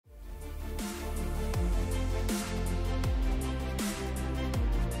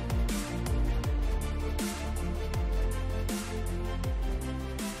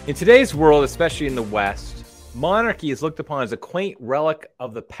In today's world, especially in the West, monarchy is looked upon as a quaint relic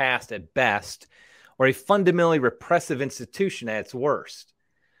of the past at best, or a fundamentally repressive institution at its worst.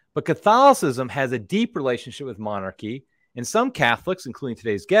 But Catholicism has a deep relationship with monarchy, and some Catholics, including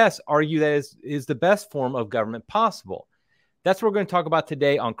today's guest, argue that it is the best form of government possible. That's what we're going to talk about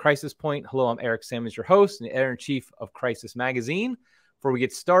today on Crisis Point. Hello, I'm Eric Sammons, your host and the editor-in-chief of Crisis Magazine. Before we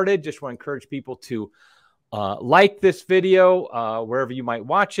get started, just want to encourage people to like this video wherever you might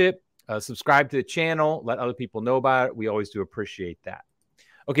watch it, subscribe to the channel, let other people know about it. We always do appreciate that.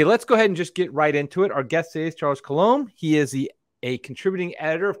 Okay, let's go ahead and just get right into it. Our guest today is Charles Coulombe. He is a contributing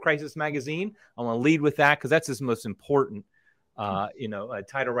editor of Crisis Magazine. I want to lead with that because that's his most important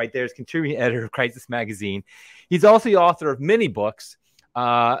title right there, is contributing editor of Crisis Magazine. He's also the author of many books.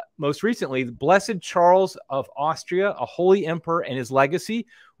 Most recently, The Blessed Charles of Austria, A Holy Emperor and His Legacy,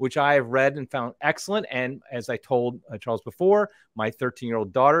 which I have read and found excellent. And as I told Charles before, my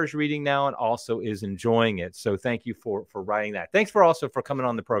 13-year-old daughter is reading now and also is enjoying it. So thank you for writing that. Thanks for coming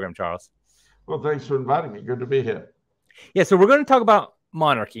on the program, Charles. Well, thanks for inviting me. Good to be here. Yeah, so we're going to talk about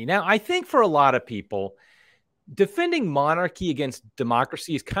monarchy. Now, I think for a lot of people, defending monarchy against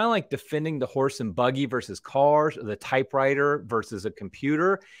democracy is kind of like defending the horse and buggy versus cars, or the typewriter versus a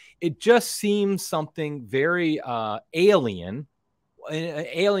computer. It just seems something very alien, an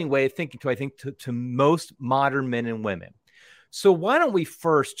alien way of thinking to most modern men and women. So why don't we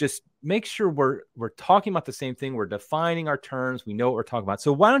first just make sure we're talking about the same thing? We're defining our terms. We know what we're talking about.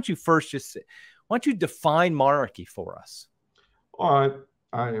 So why don't you first why don't you define monarchy for us? All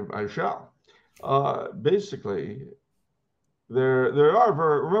right, I shall. Basically, there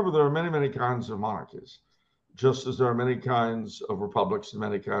are many kinds of monarchies, just as there are many kinds of republics and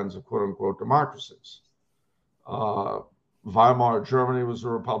many kinds of quote unquote democracies. Weimar Germany was a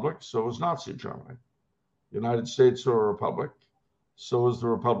republic, so was Nazi Germany. The United States were a republic, so was the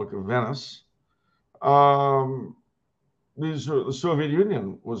Republic of Venice. The Soviet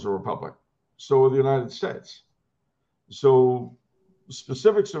Union was a republic, so were the United States. So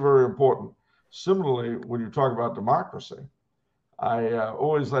specifics are very important. Similarly, when you talk about democracy, I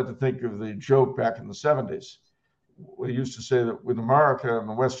always like to think of the joke back in the 70s. We used to say that with America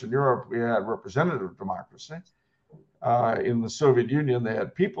and Western Europe, we had representative democracy. In the Soviet Union, they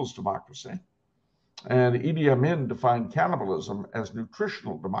had people's democracy. And Idi Amin defined cannibalism as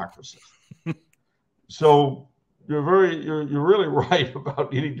nutritional democracy. So you're really right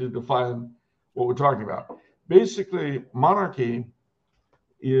about needing to define what we're talking about. Basically, monarchy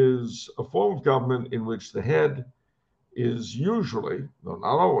is a form of government in which the head is usually, though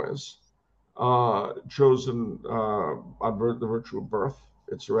not always, chosen on the virtue of birth.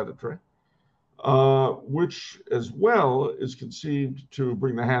 It's hereditary, which as well is conceived to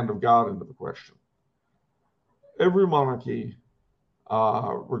bring the hand of God into the question. Every monarchy,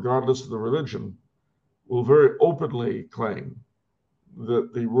 regardless of the religion, will very openly claim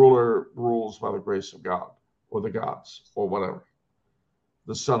that the ruler rules by the grace of God or the gods or whatever.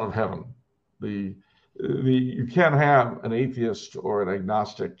 The Son of Heaven. You can't have an atheist or an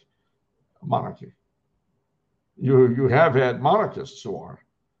agnostic monarchy. You have had monarchists who are,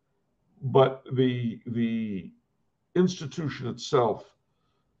 but the institution itself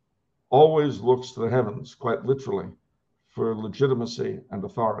always looks to the heavens, quite literally, for legitimacy and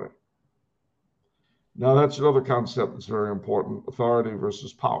authority. Now, that's another concept that's very important: authority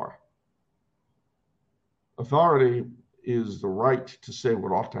versus power. Authority is the right to say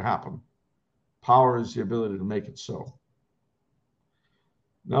what ought to happen. Power is the ability to make it so.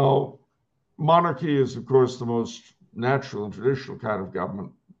 Now, monarchy is, of course, the most natural and traditional kind of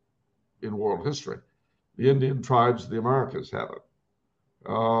government in world history. The Indian tribes of the Americas have it.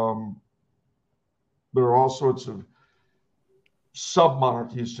 There are all sorts of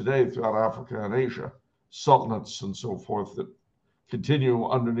sub-monarchies today throughout Africa and Asia, sultanates and so forth, that continue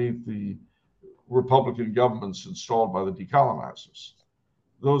underneath the Republican governments installed by the decolonizers.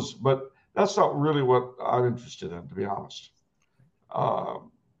 But that's not really what I'm interested in, to be honest.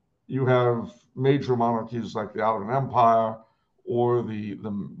 You have major monarchies like the Ottoman Empire or the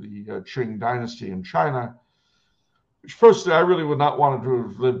Qing dynasty in China, which personally I really would not want to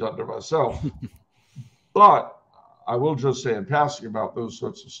have lived under myself. But I will just say in passing about those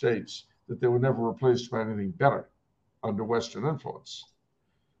sorts of states that they were never replaced by anything better under Western influence.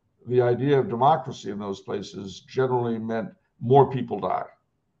 The idea of democracy in those places generally meant more people die.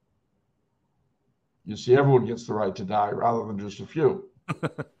 You see, everyone gets the right to die rather than just a few.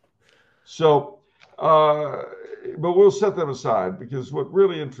 So, but we'll set them aside, because what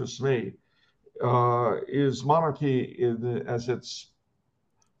really interests me is monarchy as it's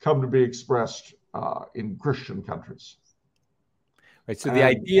come to be expressed in Christian countries. Right. So the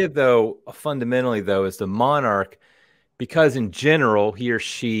idea, though, fundamentally, though, is the monarch, because in general, he or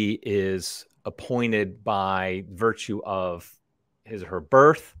she is appointed by virtue of his or her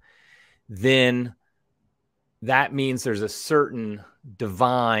birth, then that means there's a certain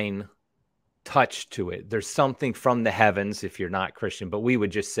divine touch to it. There's something from the heavens, if you're not Christian, but we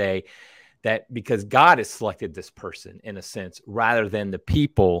would just say that because God has selected this person in a sense, rather than the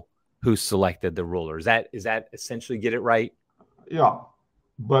people who selected the ruler. Is that essentially get it right? Yeah,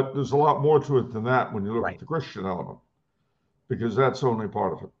 but there's a lot more to it than that when you look Right. at the Christian element, because that's only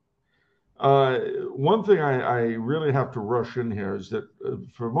part of it. One thing I really have to rush in here is that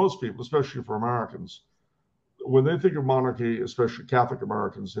for most people, especially for Americans, when they think of monarchy, especially Catholic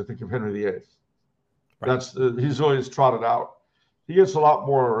Americans, they think of Henry VIII. Right. He's always trotted out. He gets a lot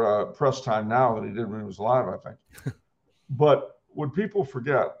more press time now than he did when he was alive, I think. But what people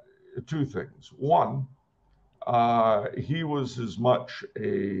forget, two things. One, he was as much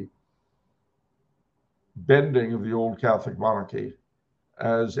a bending of the old Catholic monarchy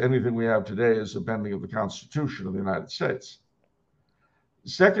as anything we have today is a bending of the Constitution of the United States.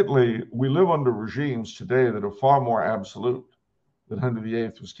 Secondly, we live under regimes today that are far more absolute than Henry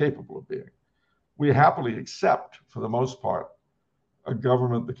VIII was capable of being. We happily accept, for the most part, a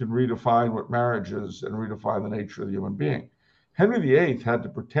government that can redefine what marriage is and redefine the nature of the human being. Henry VIII had to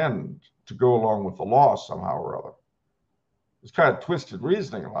pretend to go along with the law somehow or other. It's kind of twisted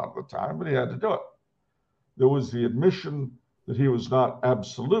reasoning a lot of the time, but he had to do it. There was the admission that he was not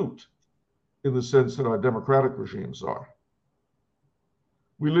absolute in the sense that our democratic regimes are.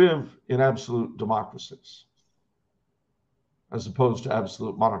 We live in absolute democracies as opposed to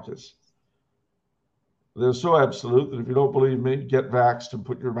absolute monarchies. They're so absolute that if you don't believe me, get vaxxed and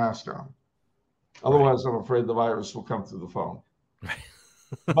put your mask on. Otherwise, right. I'm afraid the virus will come through the phone.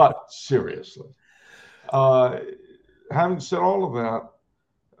 But seriously, having said all of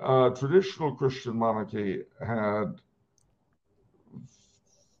that, traditional Christian monarchy had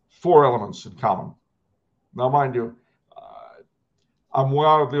four elements in common. Now, mind you, I'm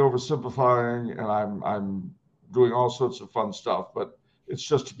wildly oversimplifying and I'm doing all sorts of fun stuff, but it's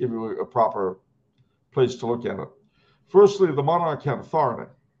just to give you a proper place to look at it. Firstly, the monarch had authority,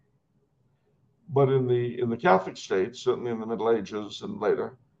 but in the Catholic states, certainly in the Middle Ages and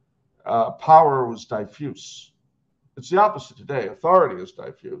later, power was diffuse. It's the opposite today. Authority is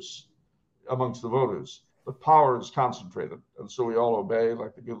diffuse amongst the voters, but power is concentrated, and so we all obey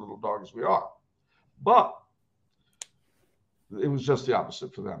like the good little dogs we are. But it was just the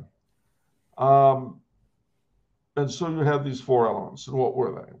opposite for them. And so you had these four elements, and what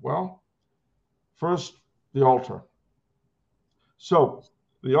were they? Well, first, the altar. So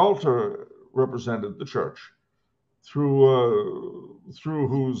the altar represented the church, through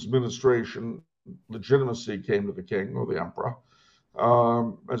whose ministration legitimacy came to the king or the emperor,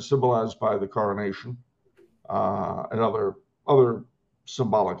 as symbolized by the coronation and other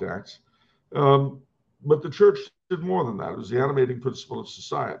symbolic acts. But the church did more than that. It was the animating principle of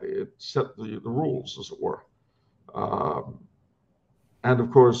society. It set the rules, as it were. And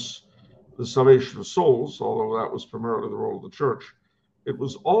of course, the salvation of souls, although that was primarily the role of the church, it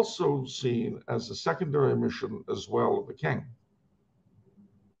was also seen as a secondary mission as well of the king.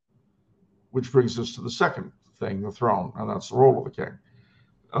 Which brings us to the second thing, the throne, and that's the role of the king.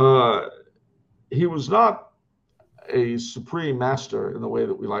 He was not a supreme master in the way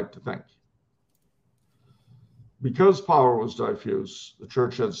that we like to think. Because power was diffuse, the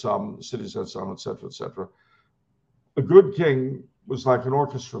church had some, the cities had some, et cetera, et cetera. A good king was like an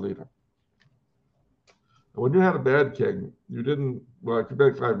orchestra leader. And when you had a bad king, you didn't, well, it could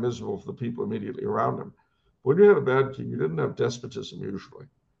make life miserable for the people immediately around him. But when you had a bad king, you didn't have despotism usually.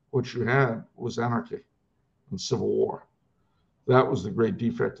 What you had was anarchy and civil war. That was the great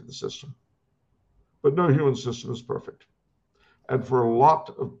defect of the system. But no human system is perfect. And for a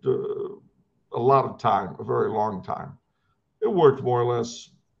lot of time, a very long time, it worked more or less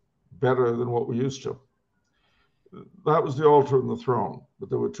better than what we used to. That was the altar and the throne, but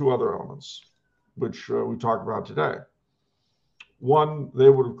there were two other elements, which we talk about today. One, they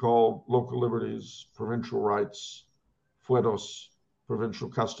would have called local liberties, provincial rights, fueros, provincial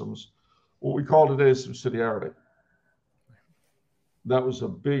customs, what we call today subsidiarity. That was a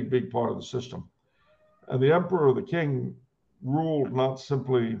big, big part of the system. And the emperor or the king ruled not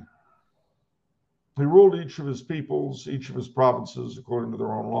simply, he ruled each of his peoples, each of his provinces according to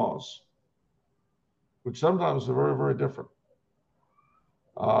their own laws, which sometimes are very, very different.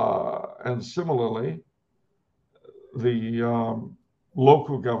 And similarly, the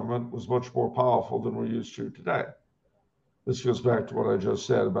local government was much more powerful than we're used to today. This goes back to what I just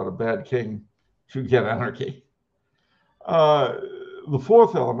said about a bad king to get anarchy. The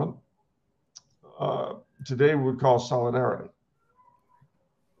fourth element, today we would call solidarity,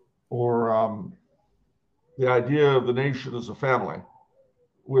 or the idea of the nation as a family,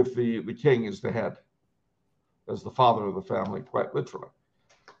 with the king as the head, as the father of the family, quite literally,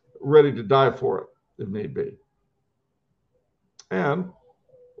 ready to die for it if need be. And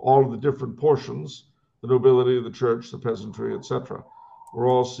all of the different portions, the nobility, the church, the peasantry, etc., were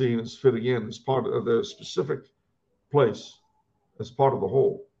all seen as fitting in as part of their specific place, as part of the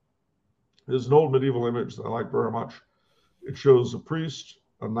whole. There's an old medieval image that I like very much. It shows a priest,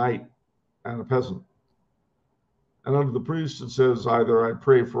 a knight, and a peasant. And under the priest, it says either I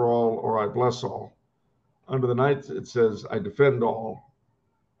pray for all or I bless all. Under the knight, it says I defend all.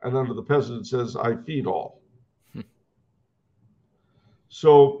 And under the peasant, it says I feed all.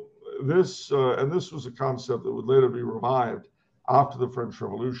 So this was a concept that would later be revived after the French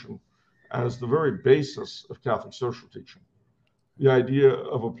Revolution as the very basis of Catholic social teaching. The idea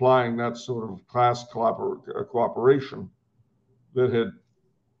of applying that sort of class cooperation that had,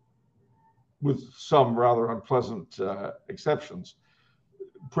 with some rather unpleasant exceptions,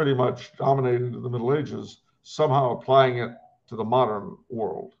 pretty much dominated in the Middle Ages, somehow applying it to the modern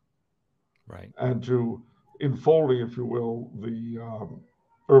world. Right. And to enfolding, if you will, the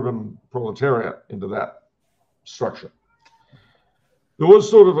urban proletariat into that structure. There was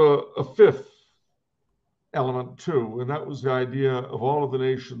sort of a fifth element too, and that was the idea of all of the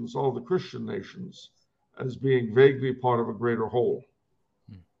nations, all of the Christian nations, as being vaguely part of a greater whole,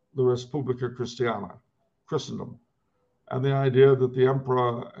 the Res Publica Christiana, Christendom, and the idea that the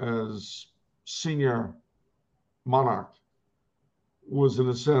emperor as senior monarch was, in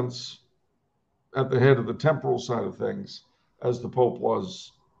a sense, at the head of the temporal side of things, as the Pope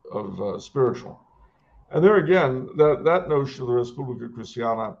was of spiritual. And there again, that notion of the Res Publica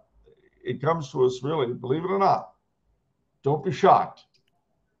Christiana, it comes to us really, believe it or not, don't be shocked,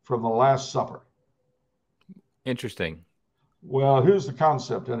 from the Last Supper. Interesting. Well, here's the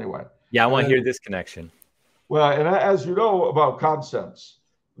concept anyway. Yeah, I want to hear this connection. Well, and as you know about concepts,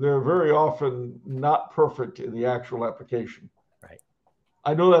 they're very often not perfect in the actual application. Right.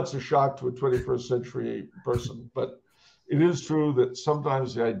 I know that's a shock to a 21st century person, but it is true that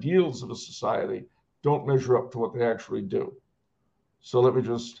sometimes the ideals of a society don't measure up to what they actually do. So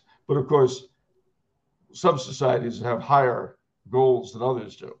but of course, some societies have higher goals than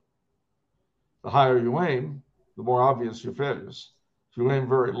others do. The higher you aim, the more obvious your failures. If you aim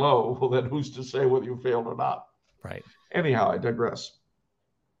very low, well, then who's to say whether you failed or not? Right. Anyhow, I digress.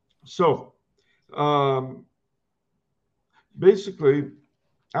 So, basically,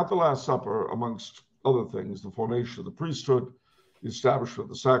 at the Last Supper, amongst other things, the formation of the priesthood, the establishment of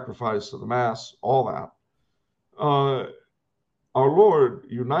the sacrifice of the Mass, all that, our Lord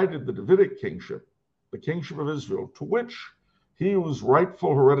united the Davidic kingship, the kingship of Israel, to which he was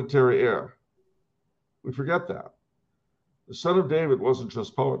rightful hereditary heir. We forget that. The son of David wasn't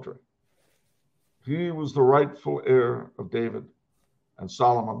just poetry. He was the rightful heir of David and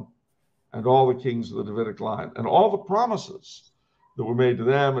Solomon and all the kings of the Davidic line, and all the promises that were made to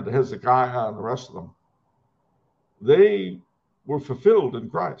them and to Hezekiah and the rest of them, they were fulfilled in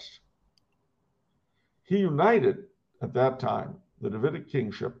Christ. He united at that time the Davidic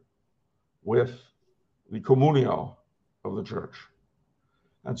kingship with the communio of the church.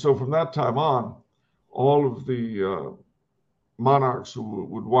 And so from that time on, all of the monarchs who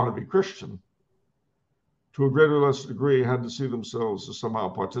would want to be Christian, to a greater or less degree, had to see themselves as somehow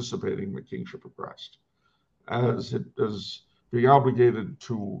participating in the kingship of Christ, as being obligated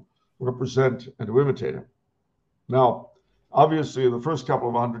to represent and to imitate him. Now, obviously, in the first couple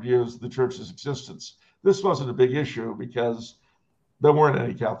of 100 years of the church's existence, this wasn't a big issue because there weren't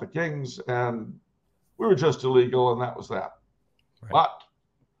any Catholic kings and we were just illegal, and that was that. Right. But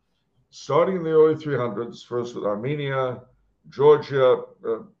starting in the early 300s, first with Armenia, Georgia,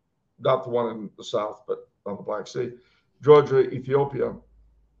 not the one in the south, but on the Black Sea, Georgia, Ethiopia,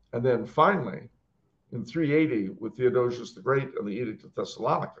 and then finally in 380 with Theodosius the Great and the Edict of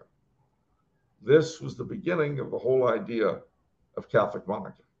Thessalonica. This was the beginning of the whole idea of Catholic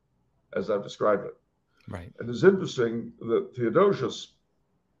monarchy, as I've described it. Right. And it's interesting that Theodosius,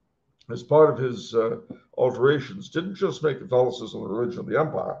 as part of his alterations, didn't just make Catholicism the religion of the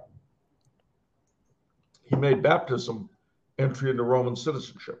empire. He made baptism entry into Roman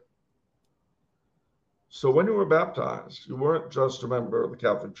citizenship. So when you were baptized, you weren't just a member of the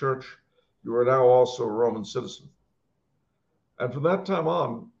Catholic Church, you were now also a Roman citizen. And from that time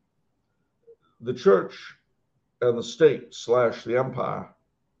on, the church and the state / the empire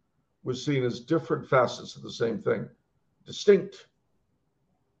was seen as different facets of the same thing, distinct,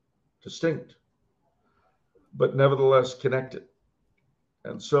 but nevertheless connected.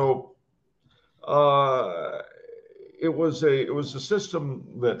 And so it was a system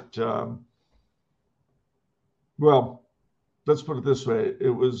that well, let's put it this way: it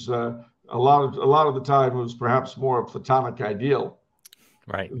was a lot of the time it was perhaps more a platonic ideal,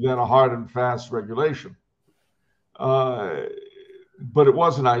 right, than a hard and fast regulation. But it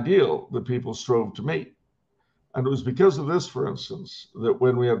was an ideal that people strove to meet. And it was because of this, for instance, that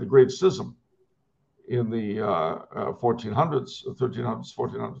when we had the Great Schism in the 1400s, 1300s,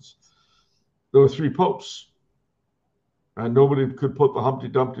 1400s, there were three popes, and nobody could put the Humpty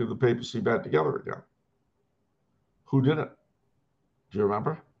Dumpty of the papacy back together again. Who did it? Do you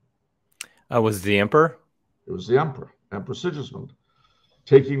remember? Was it the emperor? It was the emperor, Emperor Sigismund,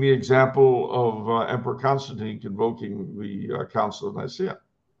 taking the example of Emperor Constantine convoking the Council of Nicaea.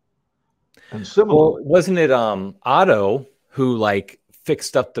 And similarly, wasn't it Otto who like tried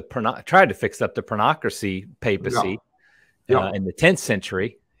to fix up the pornocracy papacy in the 10th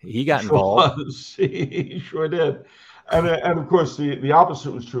century? He got involved. He sure did. And of course, the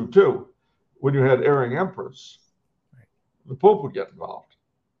opposite was true too. When you had erring emperors, the Pope would get involved.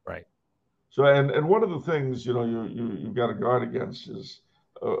 Right. So, and one of the things you've got to guard against is,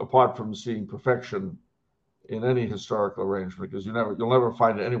 apart from seeing perfection in any historical arrangement, because you'll never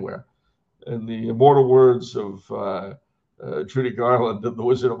find it anywhere. In the immortal words of Judy Garland in The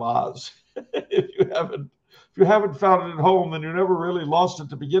Wizard of Oz, if you haven't found it at home, then you never really lost it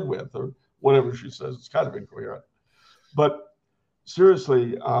to begin with, or whatever she says. It's kind of incoherent. But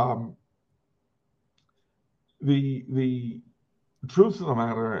seriously, the truth of the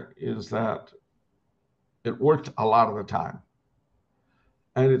matter is that it worked a lot of the time.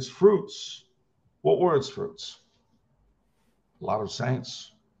 And its fruits, what were its fruits? A lot of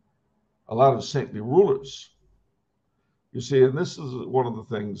saints, a lot of saintly rulers. You see, and this is one of the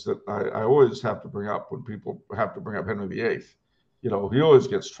things that I always have to bring up when people have to bring up Henry VIII. He always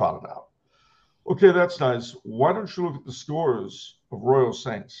gets trotted out. Okay, that's nice. Why don't you look at the scores of royal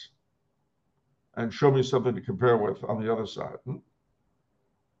saints and show me something to compare with on the other side?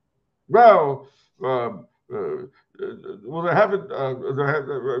 Well, there haven't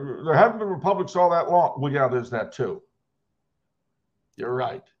been republics all that long. Well, yeah, there's that too. You're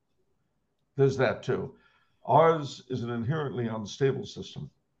right. There's that too. Ours is an inherently unstable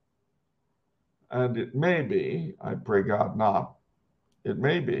system. And it may be, I pray God not, it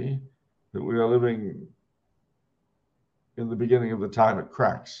may be that we are living in the beginning of the time it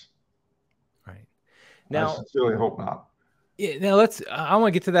cracks. Right. Now, I sincerely hope not. Yeah, now I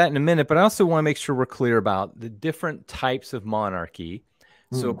want to get to that in a minute, but I also want to make sure we're clear about the different types of monarchy.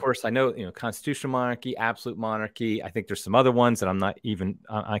 So, of course, I know, constitutional monarchy, absolute monarchy. I think there's some other ones that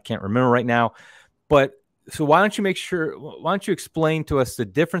I can't remember right now. But so why don't you explain to us the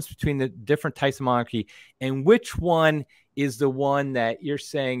difference between the different types of monarchy, and which one is the one that you're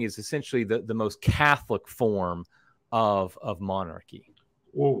saying is essentially the most Catholic form of monarchy?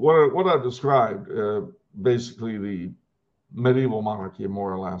 Well, what I've described, basically the medieval monarchy,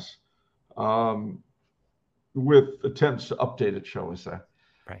 more or less, with attempts to update it, shall we say,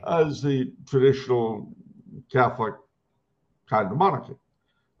 right, as the traditional Catholic kind of monarchy,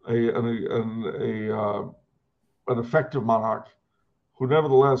 an effective monarch who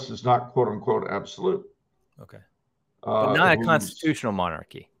nevertheless is not quote unquote absolute. Okay. But not a constitutional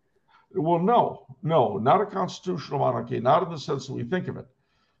monarchy. Well, no, not a constitutional monarchy, not in the sense that we think of it,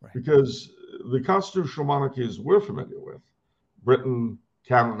 right, because the constitutional monarchies we're familiar with, Britain,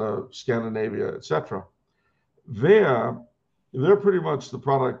 Canada, Scandinavia, etc., they're pretty much the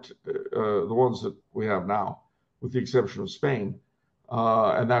product, the ones that we have now, with the exception of Spain,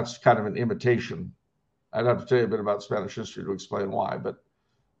 and that's kind of an imitation. I'd have to tell you a bit about Spanish history to explain why, but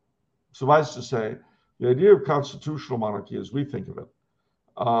suffice to say, the idea of constitutional monarchy as we think of it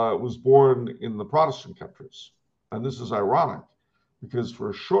was born in the Protestant countries. And this is ironic because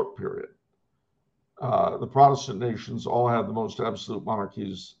for a short period, the Protestant nations all had the most absolute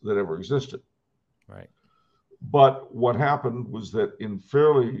monarchies that ever existed. Right. But what happened was that in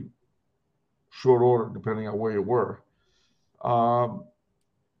fairly short order, depending on where you were,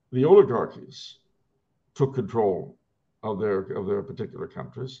 the oligarchies took control of their particular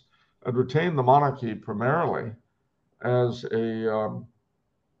countries and retained the monarchy primarily as a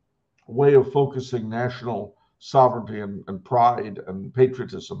way of focusing national sovereignty and pride and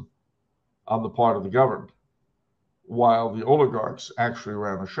patriotism on the part of the governed, while the oligarchs actually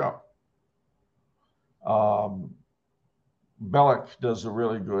ran the show. Belloc does a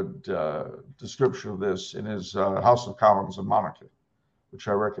really good description of this in his House of Commons and Monarchy, which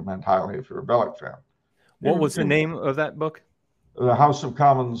I recommend highly if you're a Belloc fan. What was the name of that book? The House of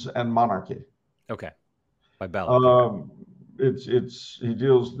Commons and Monarchy. Okay, by Belloc. he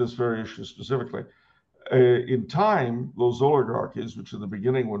deals with this very issue specifically. In time, those oligarchies, which in the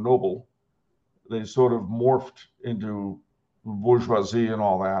beginning were noble, they sort of morphed into bourgeoisie and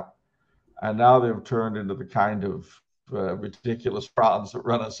all that, and now they've turned into the kind of ridiculous frauds that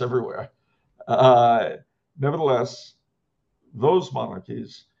run us everywhere. Nevertheless, those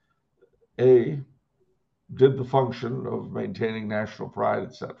monarchies, A, did the function of maintaining national pride,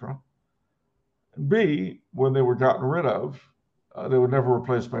 etc. And B, when they were gotten rid of, they were never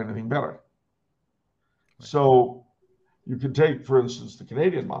replaced by anything better. So you could take, for instance, the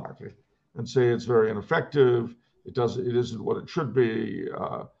Canadian monarchy and say it's very ineffective. It isn't what it should be.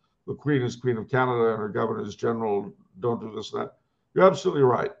 The Queen is Queen of Canada and her governors general don't do this and that. You're absolutely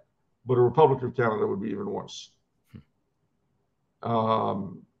right. But a Republic of Canada would be even worse.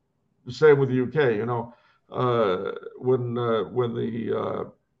 The same with the UK. You know, when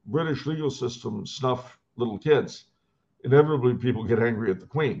the British legal system snuff little kids, inevitably people get angry at the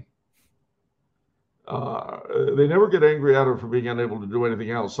Queen. They never get angry at her for being unable to do anything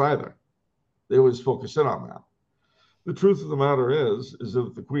else either. They always focus in on that. The truth of the matter is that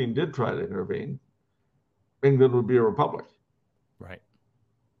if the Queen did try to intervene, England would be a republic. Right.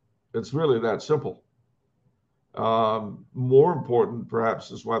 It's really that simple. More important,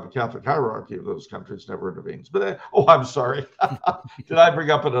 perhaps, is why the Catholic hierarchy of those countries never intervenes. But I'm sorry. Did I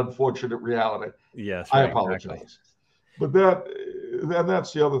bring up an unfortunate reality? Yes, I right, apologize. Exactly. But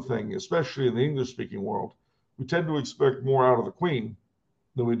that's the other thing, especially in the English-speaking world. We tend to expect more out of the Queen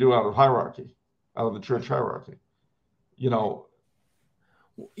than we do out of hierarchy, out of the church hierarchy. You know.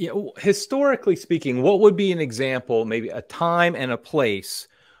 Yeah, historically speaking, what would be an example, maybe a time and a place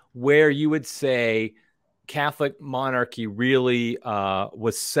where you would say Catholic monarchy really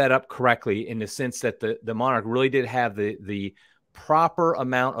was set up correctly, in the sense that the monarch really did have the proper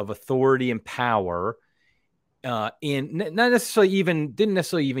amount of authority and power, didn't necessarily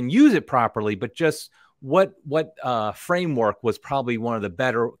even use it properly, but just what framework was probably one of the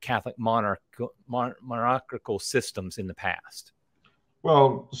better Catholic monarchical systems in the past?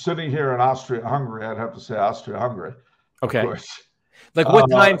 Well, sitting here in Austria-Hungary, I'd have to say Austria-Hungary. Okay. Of course. Like what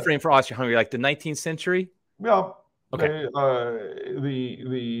time frame for Austria-Hungary? Like the 19th century? Yeah. Okay.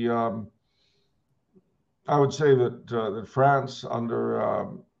 I would say that France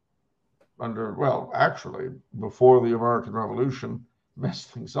well, actually, before the American Revolution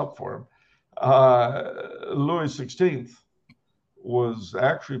messed things up for him, Louis XVI was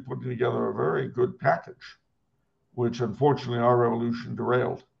actually putting together a very good package, which unfortunately our revolution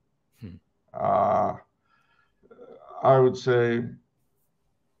derailed. I would say,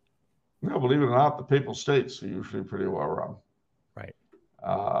 believe it or not, the Papal States are usually pretty well run. Right.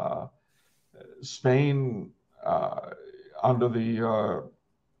 Spain, under the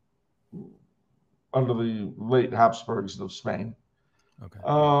late Habsburgs of Spain. Okay.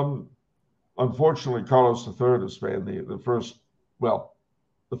 Unfortunately, Carlos III of Spain, the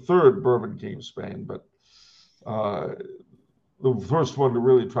third Bourbon king of Spain, but the first one to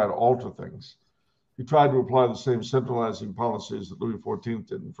really try to alter things. He tried to apply the same centralizing policies that Louis XIV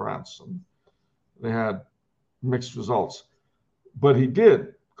did in France, and they had mixed results. But he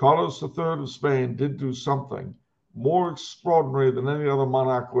did. Carlos III of Spain did do something more extraordinary than any other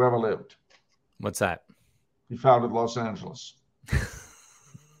monarch who ever lived. What's that? He founded Los Angeles.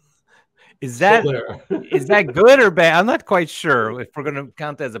 Is that good or bad? I'm not quite sure if we're going to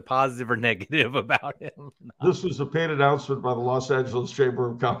count that as a positive or negative about him. This was a paid announcement by the Los Angeles Chamber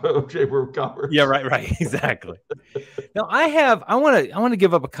of Commerce. Yeah, right, exactly. Now, I want to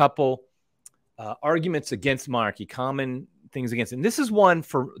give up a couple arguments against monarchy, common things against it. And this is one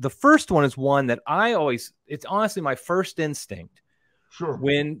the first one is one that it's honestly my first instinct. Sure.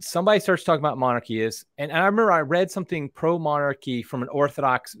 When somebody starts talking about monarchy and I remember I read something pro-monarchy from an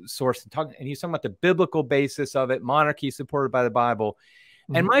Orthodox source, and he's talking about the biblical basis of it, monarchy supported by the Bible.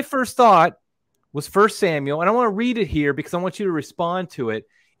 Mm-hmm. And my first thought was 1 Samuel, and I want to read it here because I want you to respond to it.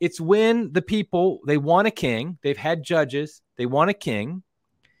 It's when the people, they want a king. They've had judges. They want a king.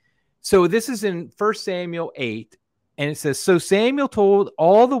 So this is in 1 Samuel 8, and it says, "So Samuel told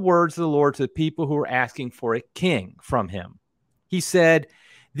all the words of the Lord to the people who were asking for a king from him. He said,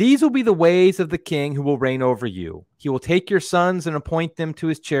 'These will be the ways of the king who will reign over you. He will take your sons and appoint them to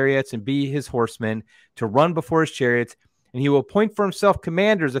his chariots and be his horsemen to run before his chariots. And he will appoint for himself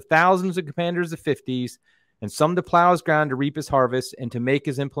commanders of thousands and commanders of 50s, and some to plow his ground to reap his harvest and to make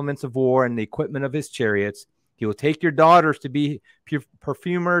his implements of war and the equipment of his chariots. He will take your daughters to be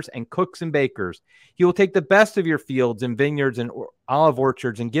perfumers and cooks and bakers. He will take the best of your fields and vineyards and olive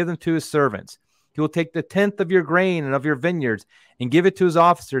orchards and give them to his servants. He will take the tenth of your grain and of your vineyards and give it to his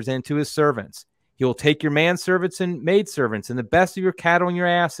officers and to his servants. He will take your manservants and maidservants and the best of your cattle and your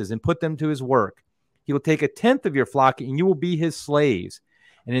asses and put them to his work. He will take a tenth of your flock, and you will be his slaves.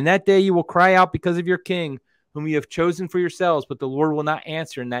 And in that day you will cry out because of your king, whom you have chosen for yourselves, but the Lord will not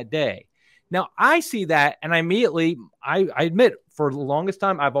answer in that day. Now, I see that, and I immediately, I admit, for the longest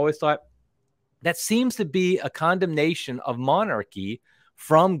time, I've always thought that seems to be a condemnation of monarchy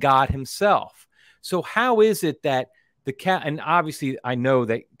from God himself. So how is it that and obviously I know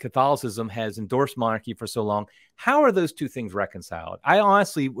that Catholicism has endorsed monarchy for so long. How are those two things reconciled? I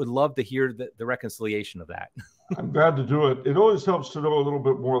honestly would love to hear the reconciliation of that. I'm glad to do it. It always helps to know a little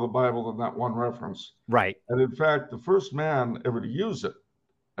bit more of the Bible than that one reference. Right. And in fact, the first man ever to use it,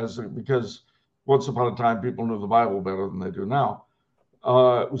 because once upon a time people knew the Bible better than they do now,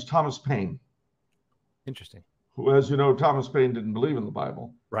 was Thomas Paine. Interesting. Who, as you know, Thomas Paine didn't believe in the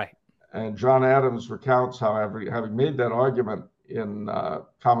Bible. Right. And John Adams recounts how, having made that argument in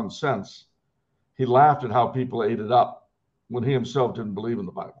Common Sense, he laughed at how people ate it up when he himself didn't believe in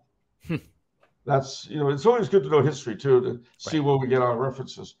the Bible. That's, it's always good to know history, too, to see where we get our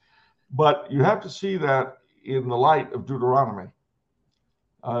references. But you have to see that in the light of Deuteronomy,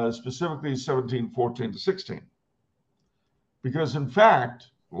 specifically 17:14 to 16. Because, in fact,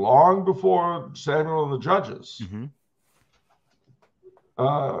 long before Samuel and the Judges,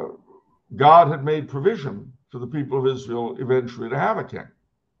 God had made provision for the people of Israel eventually to have a king.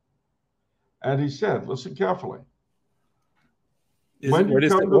 And he said, listen carefully. What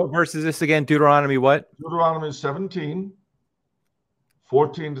verse is this again? Deuteronomy what? Deuteronomy 17:14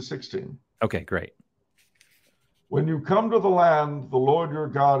 to 16. Okay, great. When you come to the land the Lord your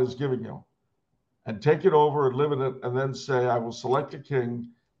God is giving you, and take it over and live in it, and then say, I will select a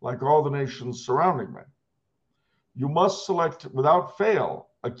king like all the nations surrounding me. You must select without fail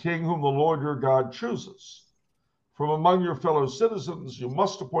a king whom the Lord your God chooses. From among your fellow citizens, you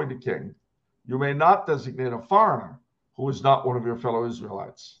must appoint a king. You may not designate a foreigner who is not one of your fellow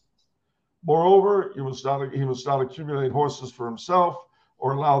Israelites. Moreover, he must not accumulate horses for himself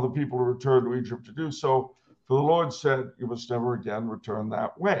or allow the people to return to Egypt to do so. For the Lord said, you must never again return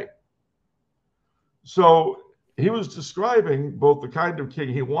that way. So he was describing both the kind of king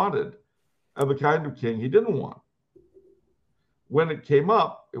he wanted and the kind of king he didn't want. When it came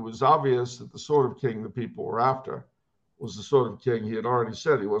up, it was obvious that the sort of king the people were after was the sort of king he had already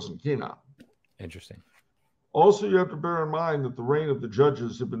said he wasn't keen on. Interesting. Also, you have to bear in mind that the reign of the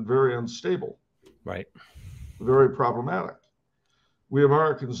judges had been very unstable. Right. Very problematic. We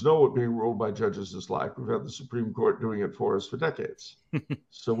Americans know what being ruled by judges is like. We've had the Supreme Court doing it for us for decades.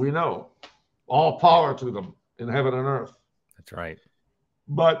 So we know. All power to them in heaven and earth. That's right.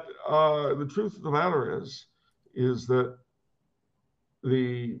 But the truth of the matter is that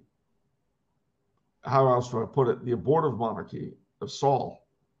how else do I put it? The abortive monarchy of Saul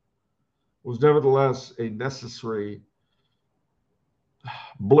was nevertheless a necessary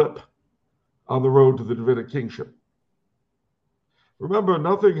blip on the road to the Davidic kingship. Remember,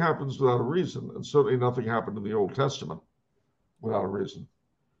 nothing happens without a reason, and certainly nothing happened in the Old Testament without a reason.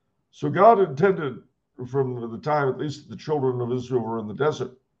 So God intended, from the time at least the children of Israel were in the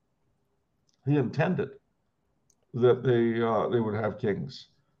desert, he intended that they would have kings,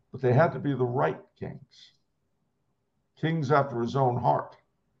 but they had to be the right kings, kings after his own heart,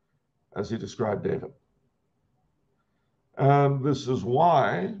 as he described David. And this is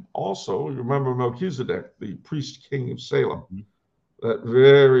why also, you remember Melchizedek, the priest king of Salem, that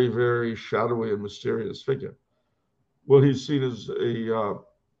very, very shadowy and mysterious figure. Well, he's seen as a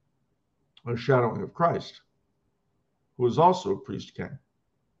shadowing of Christ, who is also a priest king.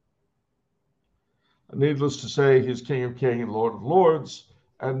 Needless to say, he's King of Kings and Lord of Lords,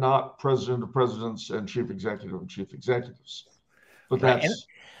 and not President of Presidents and Chief Executive of Chief Executives. But that's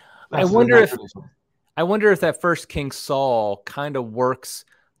I wonder if that first King Saul kind of works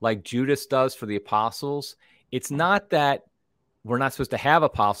like Judas does for the apostles. It's not that we're not supposed to have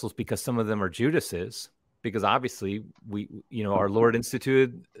apostles because some of them are Judas's, because obviously our Lord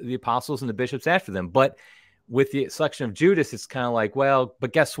instituted the apostles and the bishops after them. But with the selection of Judas, it's kind of like, well,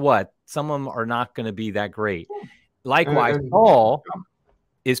 but guess what? Some of them are not going to be that great. Likewise, Paul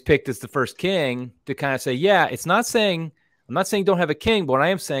is picked as the first king to kind of say, yeah, I'm not saying don't have a king, but what I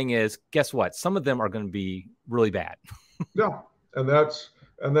am saying is, guess what? Some of them are going to be really bad. Yeah, and that's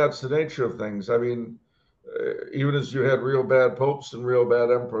the nature of things. I mean, even as you had real bad popes and real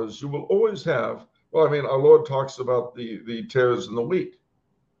bad emperors, you will always have. Well, I mean, our Lord talks about the tares and the wheat.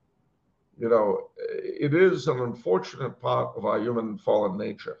 It is an unfortunate part of our human fallen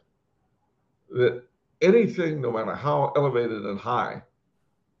nature that anything, no matter how elevated and high,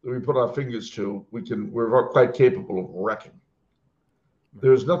 that we put our fingers to, we're quite capable of wrecking.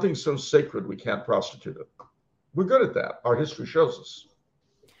 There's nothing so sacred we can't prostitute it. We're good at that. Our history shows us.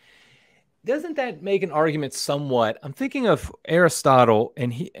 Doesn't that make an argument somewhat? I'm thinking of Aristotle,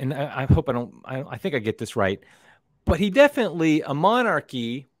 and I hope I think I get this right, but he definitely, a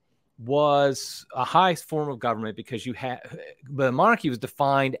monarchy was a high form of government because the monarchy was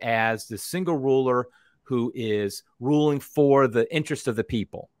defined as the single ruler who is ruling for the interest of the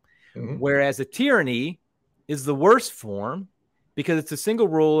people. Mm-hmm. Whereas a tyranny is the worst form because it's a single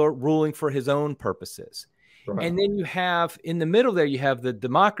ruler ruling for his own purposes. Right. And then you have in the middle there, you have the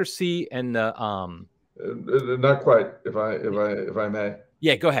democracy and the not quite, if I may.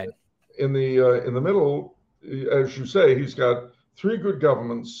 Yeah, go ahead. In the middle, as you say, he's got 3 good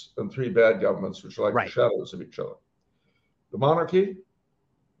governments and 3 bad governments, which are like the shadows of each other. The monarchy,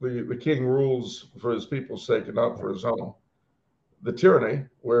 the king rules for his people's sake and not for his own. The tyranny,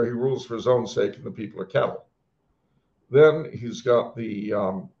 where he rules for his own sake and the people are cattle. Then he's got the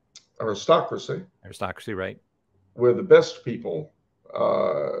aristocracy. Aristocracy, right. Where the best people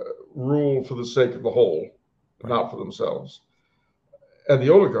rule for the sake of the whole, not for themselves. And the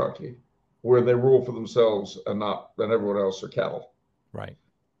oligarchy, where they rule for themselves and everyone else are cattle. Right.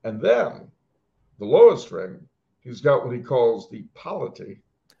 And then the lowest ring, he's got what he calls the polity.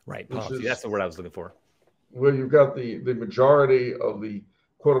 Right. Polity. That's the word I was looking for. Where you've got the majority of the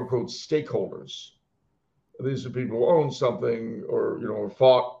quote unquote stakeholders. These are people who own something or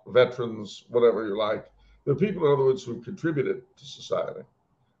fought, veterans, whatever you like. They're people, in other words, who contributed to society.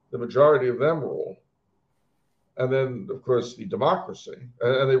 The majority of them rule. And then, of course, the democracy,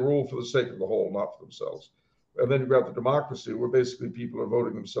 and they rule for the sake of the whole, not for themselves. And then you've got the democracy, where basically people are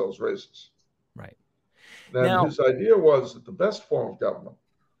voting themselves races. Right. Now, his idea was that the best form of government,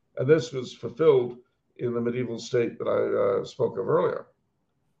 and this was fulfilled in the medieval state that I spoke of earlier,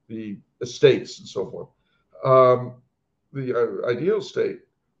 the estates and so forth. The ideal state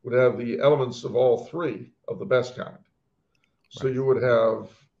would have the elements of all 3 of the best kind. So you would have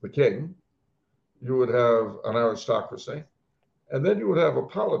the king, you would have an aristocracy, and then you would have a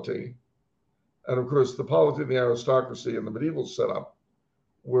polity. And of course, the polity and the aristocracy in the medieval setup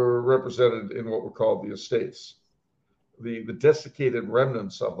were represented in what were called the estates. The desiccated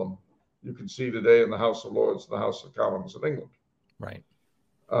remnants of them you can see today in the House of Lords and the House of Commons in England. Right.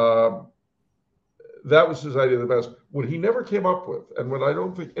 That was his idea of the best. What he never came up with, and what I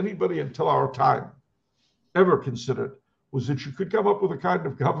don't think anybody until our time ever considered, was that you could come up with a kind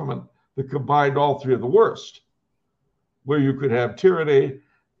of government that combined all 3 of the worst, where you could have tyranny,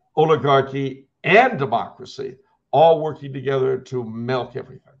 oligarchy, and democracy all working together to milk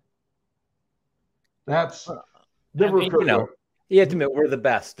everything. That's never occurred. You have to admit we're the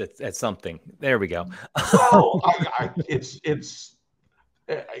best at something. There we go. Oh, it's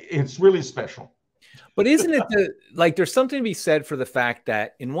really special. But isn't it there's something to be said for the fact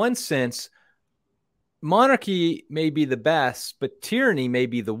that in one sense, monarchy may be the best, but tyranny may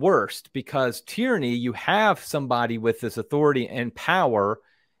be the worst, because tyranny, you have somebody with this authority and power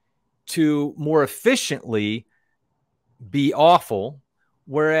to more efficiently be awful.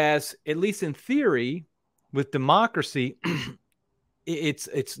 Whereas, at least in theory, with democracy,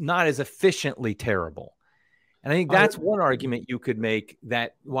 it's not as efficiently terrible. And I think that's one argument you could make,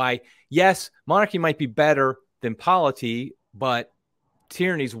 that why, yes, monarchy might be better than polity, but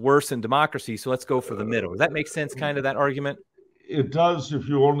tyranny's worse than democracy. So let's go for the middle. Does that make sense, kind of, that argument? It does if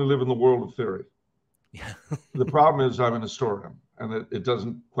you only live in the world of theory. Yeah. The problem is I'm an historian, and it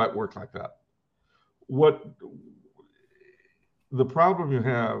doesn't quite work like that. What the problem you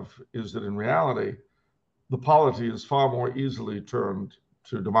have is that in reality, the polity is far more easily turned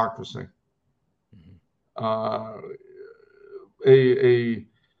to democracy. A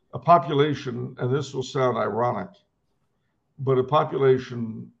population, and this will sound ironic, but a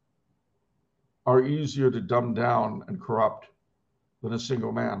population are easier to dumb down and corrupt than a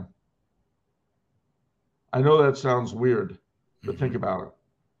single man. I know that sounds weird, but think about it.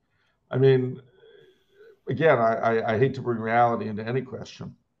 I mean, again, I hate to bring reality into any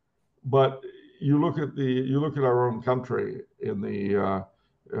question, but you look at our own country in the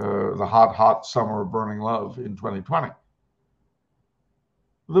hot summer of burning love in 2020.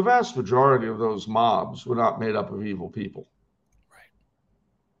 The vast majority of those mobs were not made up of evil people. Right.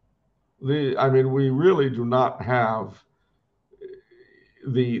 We really do not have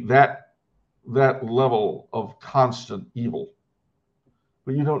that level of constant evil.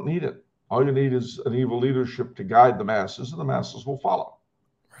 But you don't need it. All you need is an evil leadership to guide the masses, and the masses will follow.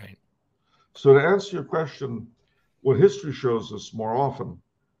 Right. So to answer your question, what history shows us more often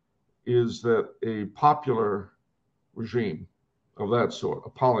is that a popular regime of that sort, a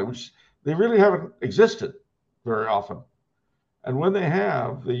polity, which they really haven't existed very often. And when they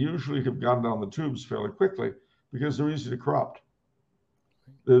have, they usually have gone down the tubes fairly quickly because they're easy to corrupt.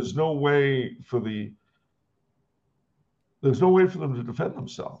 There's no way for them to defend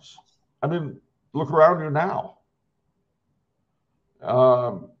themselves. I mean, look around you now.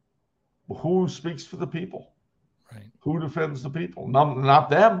 Who speaks for the people? Right. Who defends the people? Not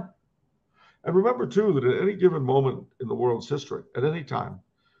them. And remember, too, that at any given moment in the world's history, at any time,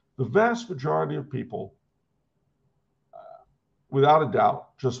 the vast majority of people, without a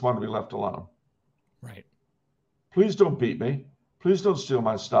doubt, just want to be left alone. Right. Please don't beat me. Please don't steal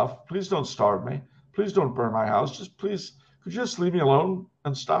my stuff. Please don't starve me. Please don't burn my house. Just please, could you just leave me alone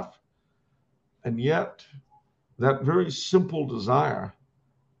and stuff? And yet, that very simple desire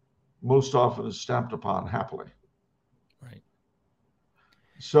most often is stamped upon happily. Right.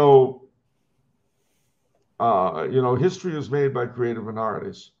 So, history is made by creative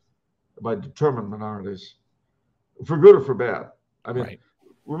minorities, by determined minorities, for good or for bad. I mean,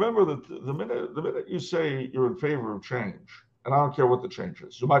 remember that the minute you say you're in favor of change, and I don't care what the change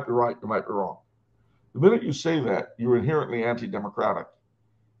is, you might be right, you might be wrong. The minute you say that, you're inherently anti-democratic,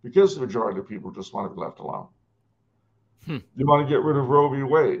 because the majority of people just want to be left alone. You want to get rid of Roe v.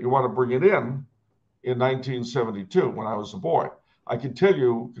 Wade. You want to bring it in 1972 when I was a boy. I can tell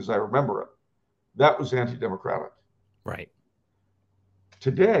you, because I remember it, that was anti-democratic. Right.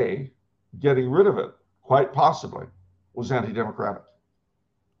 Today, getting rid of it, quite possibly, was anti-democratic.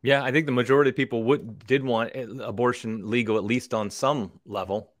 Yeah, I think the majority of people did want abortion legal, at least on some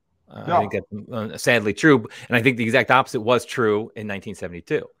level. I think that's sadly true. And I think the exact opposite was true in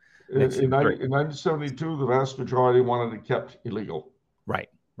 1972. In 1972, the vast majority wanted it kept illegal. Right,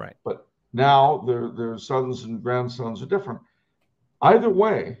 right. But now their sons and grandsons are different. Either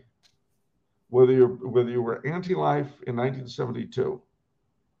way, whether you were anti-life in 1972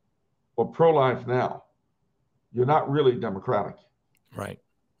 or pro-life now, you're not really democratic. Right,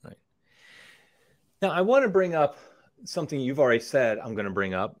 right. Now, I want to bring up something you've already said I'm going to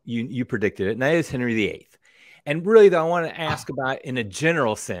bring up. You predicted it, and that is Henry VIII. And really, though, I want to ask about in a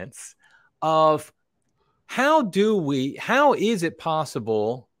general sense of how is it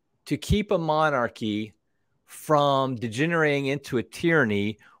possible to keep a monarchy from degenerating into a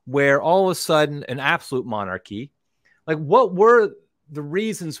tyranny where all of a sudden an absolute monarchy, like what were the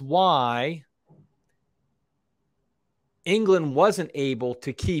reasons why England wasn't able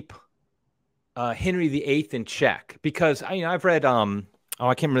to keep Henry VIII in check? Because I've read, I can't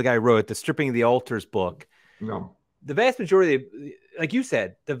remember the guy who wrote it, the Stripping of the Altars book. No. The vast majority, like you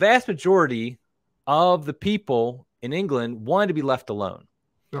said, the vast majority of the people in England wanted to be left alone.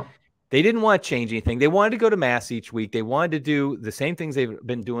 No. They didn't want to change anything. They wanted to go to mass each week. They wanted to do the same things they've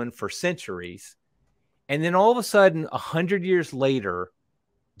been doing for centuries. And then all of a sudden, 100 years later,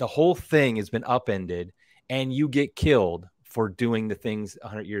 the whole thing has been upended and you get killed for doing the things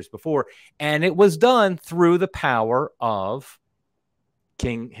 100 years before. And it was done through the power of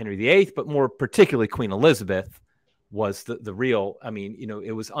King Henry VIII, but more particularly Queen Elizabeth was the real,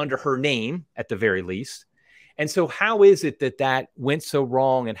 it was under her name at the very least. And so how is it that went so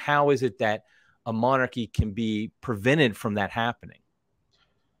wrong? And how is it that a monarchy can be prevented from that happening?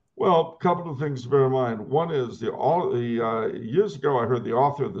 Well, a couple of things to bear in mind. One is years ago, I heard the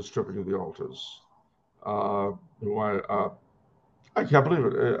author of The Stripping of the Altars, who I can't believe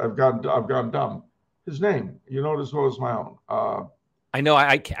it. I've gone dumb. His name, you know it as well as my own. I know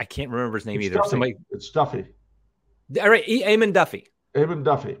I can't remember his name either. Duffy. It's Duffy. All right, Eamon Duffy. Eamon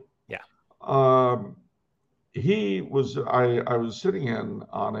Duffy. Yeah. I was sitting in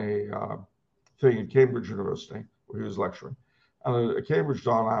on a thing at Cambridge University where he was lecturing. And a Cambridge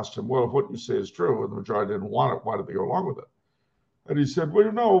don asked him, well, if what you say is true and the majority didn't want it, why did they go along with it? And he said,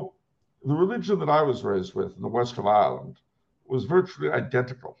 well, the religion that I was raised with in the west of Ireland was virtually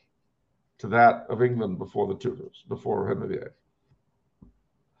identical to that of England before the Tudors, before Henry VIII.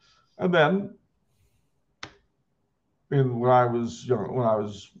 And then when I was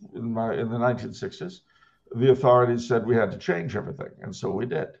in the 1960s, the authorities said we had to change everything, and so we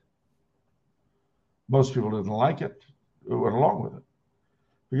did. Most people didn't like it. We went along with it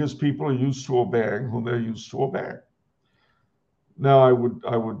because people are used to obeying whom they're used to obeying. Now, I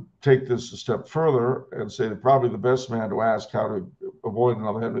would take this a step further and say that probably the best man to ask how to avoid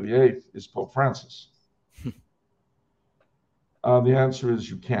another Henry VIII is Pope Francis. The answer is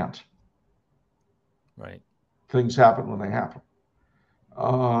you can't. Right. Things happen when they happen.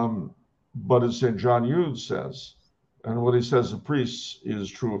 But as St. John Eudes says, and what he says of priests is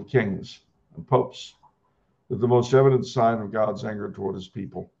true of kings and popes, that the most evident sign of God's anger toward his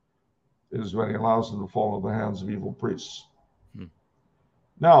people is when he allows them to fall into the hands of evil priests.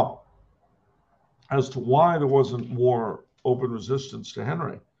 Now, as to why there wasn't more open resistance to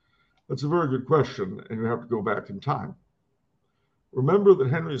Henry? That's a very good question, and you have to go back in time. Remember that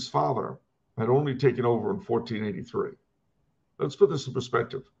Henry's father had only taken over in 1483. Let's put this in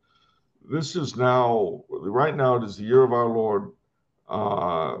perspective. This is now, right now, it is the year of our Lord,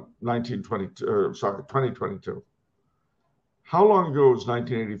 2022. How long ago was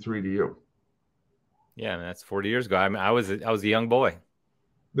 1983 to you? Yeah, that's 40 years ago. I mean, I was a young boy.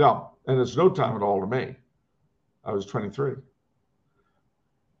 Yeah, and it's no time at all to me. I was 23.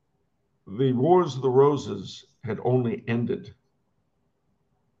 The Wars of the Roses had only ended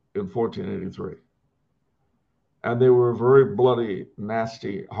in 1483. And they were a very bloody,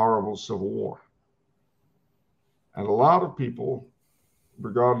 nasty, horrible civil war. And a lot of people,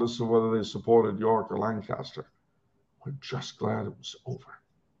 regardless of whether they supported York or Lancaster, were just glad it was over.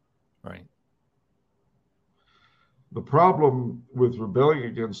 Right. The problem with rebelling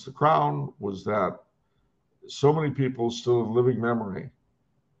against the crown was that so many people still in living memory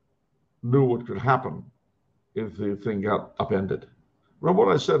knew what could happen if the thing got upended. Remember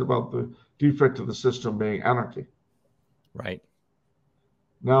what I said about the defect of the system being anarchy? Right.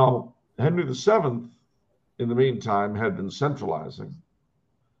 Now, Henry VII, in the meantime, had been centralizing.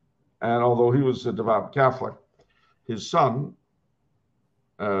 And although he was a devout Catholic, his son,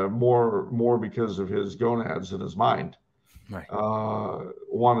 more because of his gonads in his mind, Right.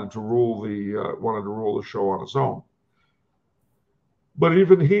 wanted to rule the show on his own. But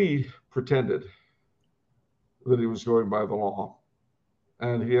even he pretended that he was going by the law,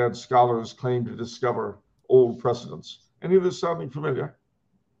 and he had scholars claim to discover old precedents. Any of this sounding familiar?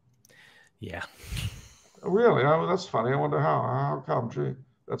 Yeah. Really? That's funny. I wonder how. How come? Gee,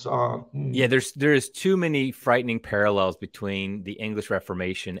 that's odd. Yeah, there is too many frightening parallels between the English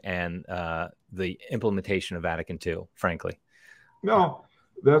Reformation and the implementation of Vatican II, frankly. No,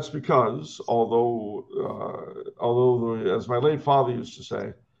 that's because although as my late father used to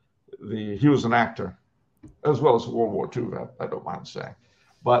say, he was an actor, as well as a World War II vet, I don't mind saying,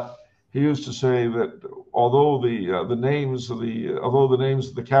 but he used to say that although the names of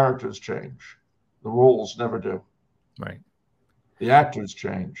the characters change, the roles never do. Right. The actors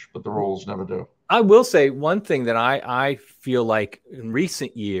change, but the roles never do. I will say one thing that I feel like in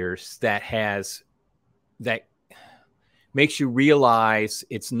recent years that makes you realize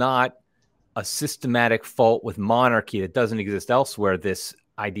it's not a systematic fault with monarchy that doesn't exist elsewhere. This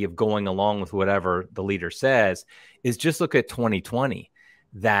idea of going along with whatever the leader says is just look at 2020,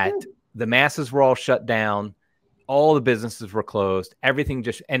 that the masses were all shut down. All the businesses were closed. Everything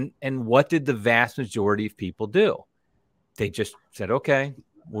just, and what did the vast majority of people do? They just said, okay,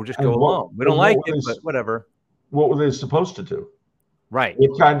 we'll just go along. We don't like it, but whatever. What were they supposed to do? Right.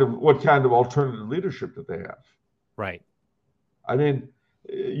 What kind of alternative leadership did they have? Right. I mean,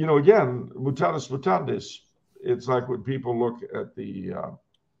 again, mutatis mutandis. It's like when people look at the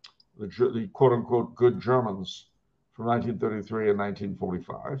quote unquote good Germans from 1933 and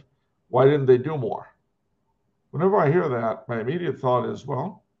 1945. Why didn't they do more? Whenever I hear that, my immediate thought is,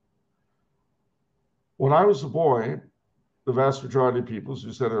 well, when I was a boy, the vast majority of people, as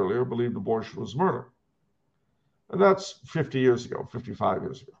you said earlier, believed abortion was murder. And that's 50 years ago, 55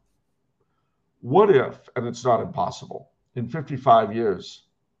 years ago. What if, and it's not impossible, in 55 years,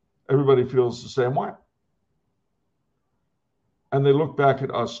 everybody feels the same way? And they look back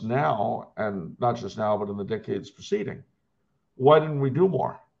at us now, and not just now, but in the decades preceding. Why didn't we do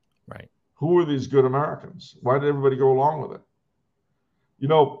more? Right. Who were these good Americans? Why did everybody go along with it?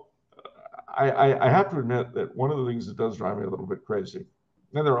 I have to admit that one of the things that does drive me a little bit crazy,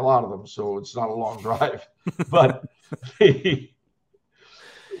 and there are a lot of them, so it's not a long drive, but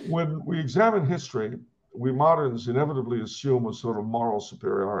when we examine history, we moderns inevitably assume a sort of moral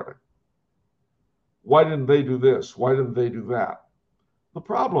superiority. Why didn't they do this? Why didn't they do that? The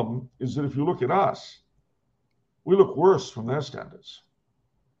problem is that if you look at us, we look worse from their standards.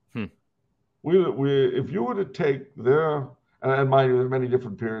 If you were to take their, and mind you, there are many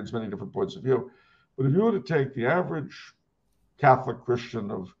different periods, many different points of view, but if you were to take the average Catholic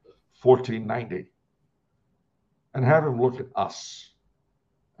Christian of 1490 and have him look at us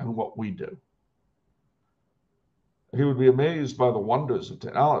and what we do, he would be amazed by the wonders of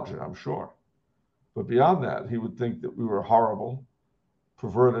technology, I'm sure. But beyond that, he would think that we were horrible,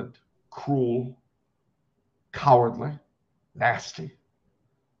 perverted, cruel, cowardly, nasty.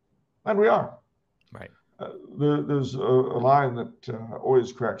 And we are. Right. There's a line that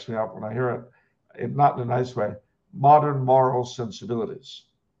always cracks me up when I hear it, not in a nice way, modern moral sensibilities.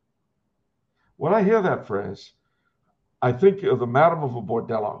 When I hear that phrase, I think of the madam of a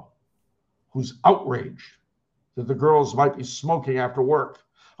bordello who's outraged that the girls might be smoking after work.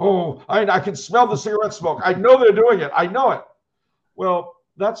 Oh, I can smell the cigarette smoke. I know they're doing it. I know it. Well,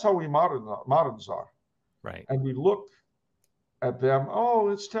 that's how we moderns are. Right. And we look at them. Oh,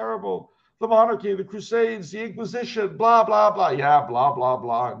 it's terrible. The monarchy, the Crusades, the Inquisition, blah, blah, blah. Yeah, blah, blah,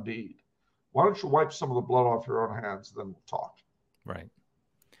 blah, indeed. Why don't you wipe some of the blood off your own hands, then we'll talk. Right.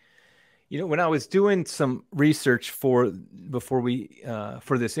 You know, when I was doing some research for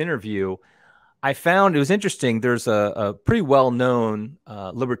this interview, I found it was interesting. There's a pretty well-known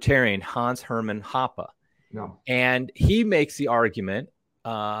libertarian, Hans Hermann Hoppe, and he makes the argument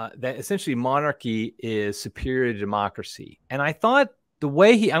that essentially monarchy is superior to democracy. And I thought the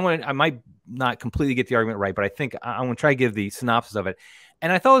way I might not completely get the argument right, but I think I'm going to try to give the synopsis of it.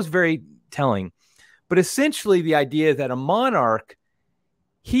 And I thought it was very telling. But essentially, the idea that a monarch,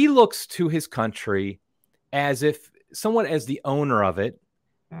 he looks to his country as if somewhat as the owner of it,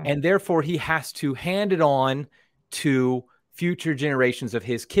 and therefore he has to hand it on to future generations of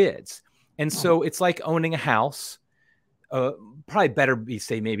his kids. And so it's like owning a house. Probably better be,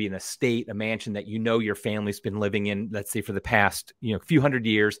 say, maybe an estate, a mansion that you know your family's been living in, let's say, for the past few hundred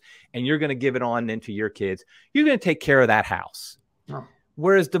years, and you're going to give it on into your kids. You're going to take care of that house.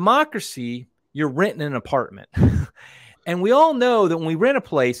 Whereas democracy, you're renting an apartment. And we all know that when we rent a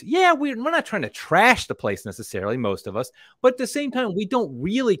place, yeah, we're not trying to trash the place necessarily, most of us, but at the same time, we don't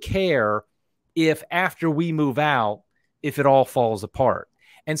really care if after we move out, if it all falls apart.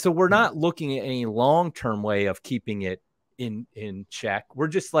 And so we're not looking at any long-term way of keeping it in check. We're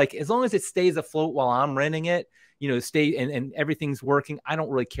just like, as long as it stays afloat while I'm renting it, stay and everything's working, I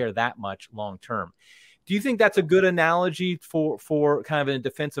don't really care that much long-term. Do you think that's a good analogy for kind of a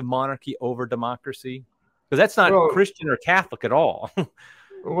defense of monarchy over democracy? Because that's not Christian or Catholic at all.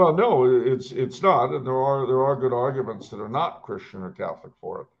 Well, no, it's not, and there are good arguments that are not Christian or Catholic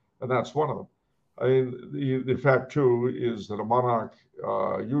for it, and that's one of them. I mean, the fact too is that a monarch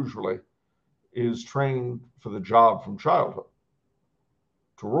usually is trained for the job from childhood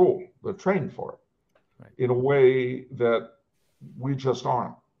to rule. They're trained for it in a way that we just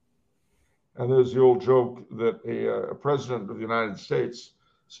aren't. And there's the old joke that a president of the United States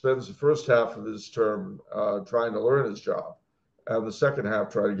spends the first half of his term trying to learn his job, and the second half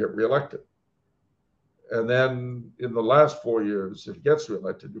trying to get reelected. And then in the last 4 years, if he gets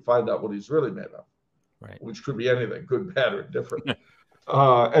reelected, you find out what he's really made of, which could be anything, good, bad, or different.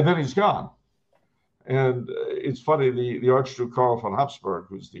 And then he's gone. And it's funny, the Archduke Karl von Habsburg,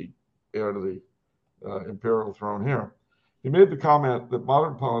 who's the heir to the imperial throne here, he made the comment that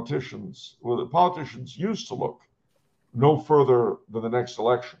modern politicians, the politicians used to look no further than the next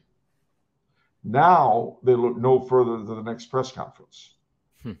election. Now they look no further than the next press conference.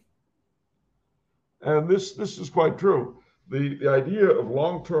 And this is quite true. The idea of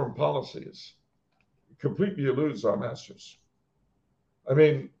long-term policies completely eludes our masters. I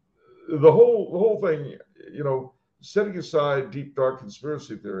mean, the whole thing, setting aside deep, dark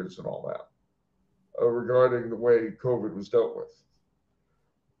conspiracy theories and all that regarding the way COVID was dealt with.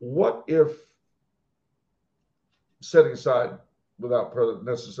 What if, setting aside without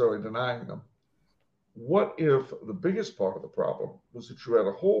necessarily denying them, what if the biggest part of the problem was that you had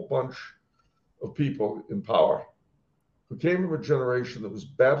a whole bunch of people in power who came from a generation that was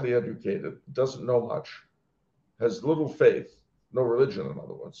badly educated, doesn't know much, has little faith, no religion, in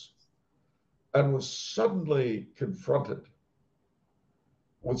other words, and was suddenly confronted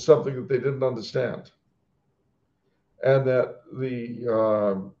with something that they didn't understand, and that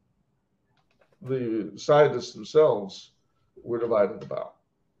the scientists themselves were divided about?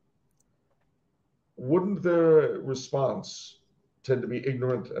 Wouldn't their response tend to be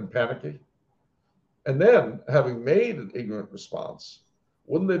ignorant and panicky? And then, having made an ignorant response,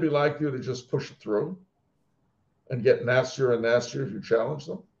 wouldn't they be likely to just push it through and get nastier and nastier if you challenge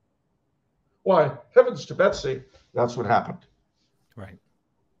them? Why, heavens to Betsy, that's what happened. Right.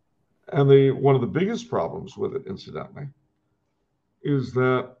 And one of the biggest problems with it, incidentally, is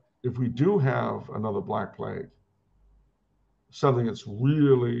that if we do have another Black Plague, something that's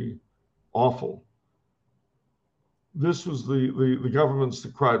really awful, this was the governments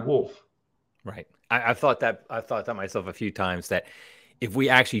that cried wolf. Right. I've thought that myself a few times, that if we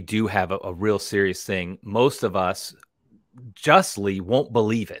actually do have a real serious thing, most of us justly won't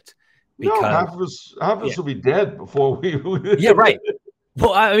believe it. Because half of us will be dead before we. Yeah, right.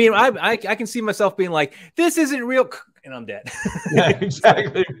 Well, I mean, I can see myself being like, this isn't real, and I'm dead. Yeah,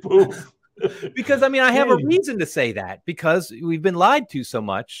 exactly. Poof. Because I mean, I have a reason to say that, because we've been lied to so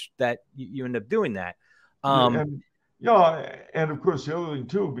much that you end up doing that. And of course, the other thing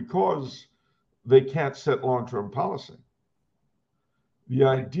too, because they can't set long-term policy. The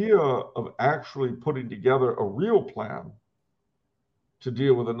idea of actually putting together a real plan to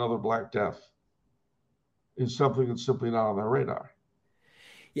deal with another Black Death is something that's simply not on their radar.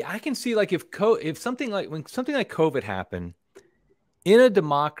 Yeah, I can see like if something like when something like COVID happened in a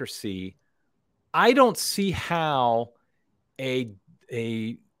democracy, I don't see how a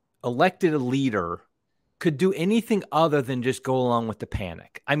elected leader could do anything other than just go along with the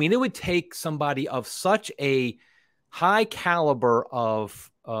panic. I mean, it would take somebody of such a high caliber of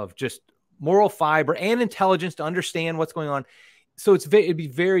just moral fiber and intelligence to understand what's going on. So it'd be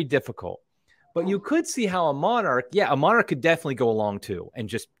very difficult. But you could see how a monarch could definitely go along too and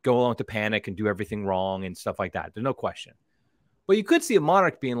just go along to panic and do everything wrong and stuff like that. There's no question. But you could see a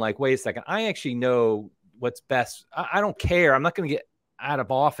monarch being like, wait a second, I actually know what's best. I don't care. I'm not going to get out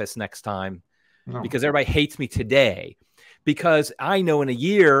of office next time because everybody hates me today. Because I know in a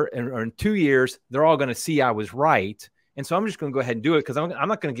year or in 2 years, they're all going to see I was right. And so I'm just going to go ahead and do it because I'm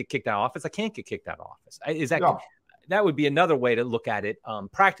not going to get kicked out of office. I can't get kicked out of office. That would be another way to look at it,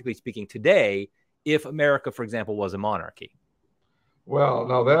 practically speaking, today, if America, for example, was a monarchy. Well,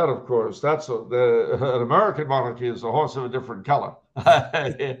 now that, of course, an American monarchy is a horse of a different color,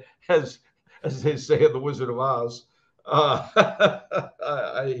 as they say in The Wizard of Oz.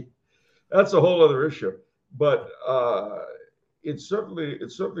 That's a whole other issue. But it's certainly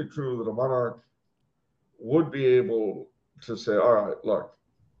true that a monarch would be able to say, all right, look,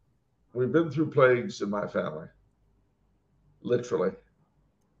 we've been through plagues in my family. Literally.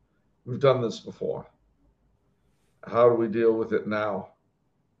 We've done this before. How do we deal with it now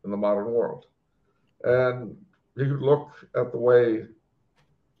in the modern world? And he could look at the way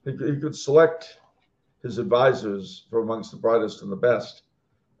he could select his advisors from amongst the brightest and the best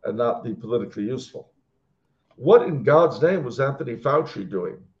and not be politically useful. What in God's name was Anthony Fauci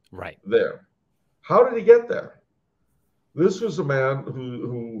doing there? How did he get there? This was a man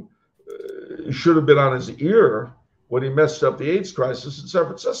who should have been on his ear when he messed up the AIDS crisis in San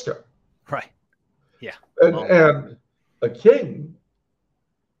Francisco. Right. Yeah. And a king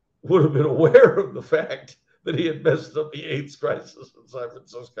would have been aware of the fact that he had messed up the AIDS crisis in San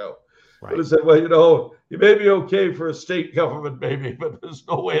Francisco. Right. Would have said, well, he may be okay for a state government, maybe, but there's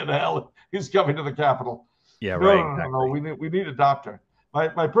no way in hell he's coming to the Capitol. Yeah, No. We need a doctor.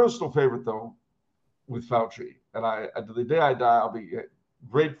 My personal favorite, though, with Fauci, and to the day I die, I'll be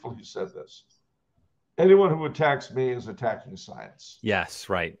grateful he said this. Anyone who attacks me is attacking science. Yes,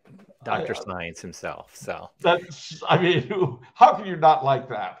 right. Dr. Science himself. So how can you not like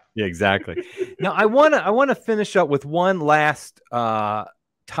that? Yeah, exactly. Now, I want to finish up with one last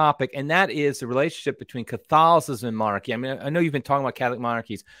topic, and that is the relationship between Catholicism and monarchy. I mean, I know you've been talking about Catholic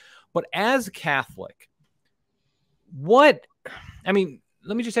monarchies, but as a Catholic, let me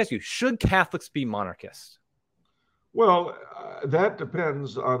just ask you, should Catholics be monarchists? Well, that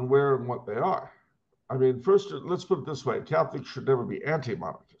depends on where and what they are. I mean, first, let's put it this way. Catholics should never be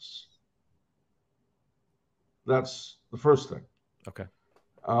anti-monarchists. That's the first thing. Okay.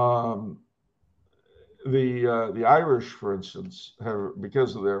 The Irish, for instance,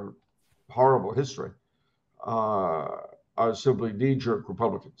 because of their horrible history, are simply knee-jerk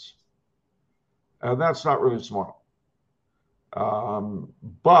Republicans. And that's not really smart. And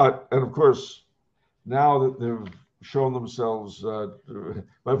of course, now that they've shown themselves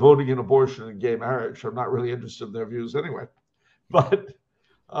by voting in abortion and gay marriage, I'm not really interested in their views anyway. But,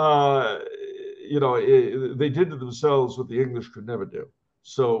 they did to themselves what the English could never do.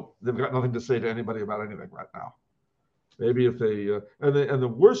 So they've got nothing to say to anybody about anything right now. Maybe if they, and the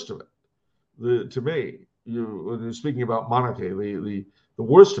worst of it, to me, when you're speaking about monarchy, the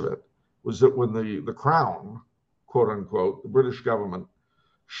worst of it was that when the Crown, quote unquote, the British government,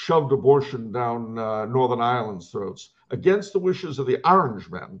 shoved abortion down Northern Ireland's throats against the wishes of the Orange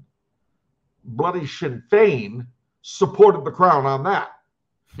men, bloody Sinn Féin supported the Crown on that.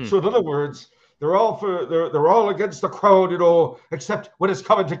 So in other words, they're all against the Crown, except when it's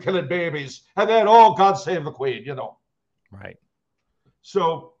coming to killing babies, and then God save the Queen, Right.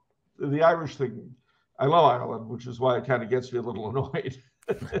 So the Irish thing, I love Ireland, which is why it kind of gets me a little annoyed.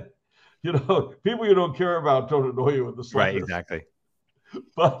 People you don't care about don't annoy you in the slightest. Right, exactly.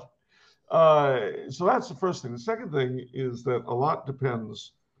 But so that's the first thing. The second thing is that a lot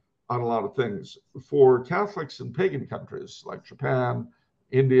depends on a lot of things. For Catholics in pagan countries like Japan,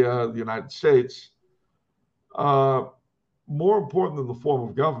 India, the United States, more important than the form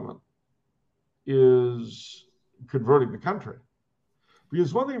of government is converting the country.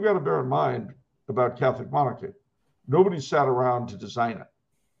 Because one thing you've got to bear in mind about Catholic monarchy, nobody sat around to design it.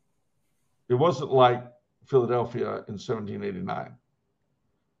 It wasn't like Philadelphia in 1789.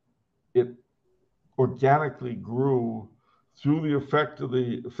 It organically grew through the effect of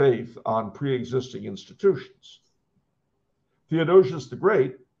the faith on pre-existing institutions. Theodosius the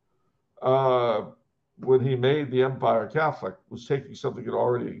Great, when he made the empire Catholic, was taking something that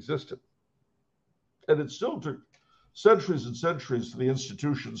already existed. And it still took centuries and centuries for the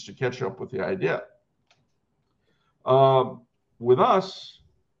institutions to catch up with the idea. With us,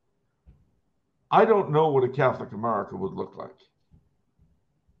 I don't know what a Catholic America would look like.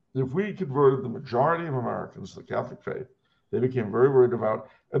 If we converted the majority of Americans to the Catholic faith, they became very, very devout.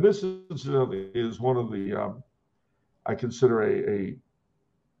 And this, incidentally, is one of the, I consider a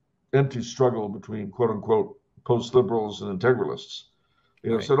empty struggle between quote unquote post-liberals and integralists.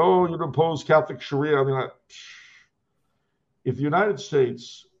 Right. Said, oh, you'd impose Catholic Sharia. I mean, if the United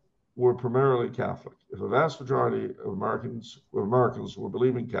States were primarily Catholic, if a vast majority of Americans were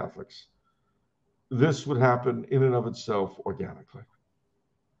believing Catholics, this would happen in and of itself organically.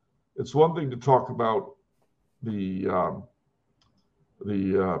 It's one thing to talk about the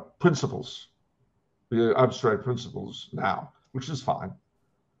principles, the abstract principles now, which is fine.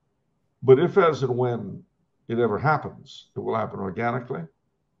 But if, as and when it ever happens, it will happen organically.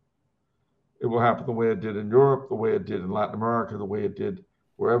 It will happen the way it did in Europe, the way it did in Latin America, the way it did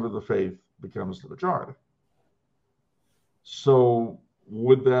wherever the faith becomes the majority. So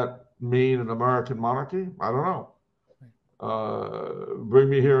would that mean an American monarchy? I don't know. Bring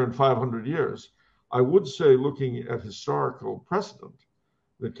me here in 500 years. I would say, looking at historical precedent,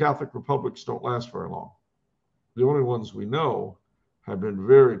 that Catholic republics don't last very long. The only ones we know have been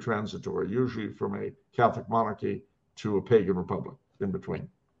very transitory, usually from a Catholic monarchy to a pagan republic in between,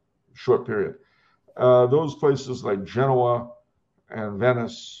 short period. Those places like Genoa and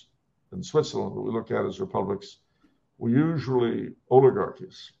Venice and Switzerland that we look at as republics were usually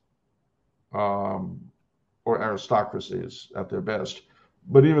oligarchies or aristocracies at their best.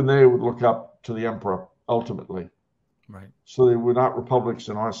 But even they would look up to the emperor ultimately. Right. So they were not republics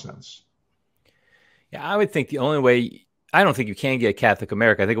in our sense. Yeah, I would think the only way, I don't think you can get Catholic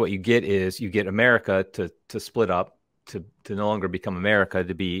America. I think what you get is you get America to split up, to no longer become America,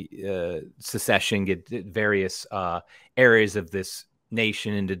 to be secession, get various areas of this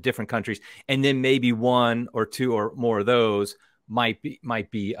nation into different countries, and then maybe one or two or more of those might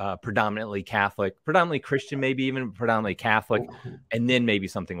be predominantly Catholic, predominantly Christian, maybe even predominantly Catholic, and then maybe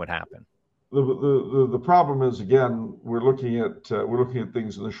something would happen. The problem is, again, we're looking at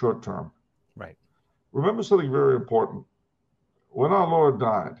things in the short term. Right. Remember something very important. When our Lord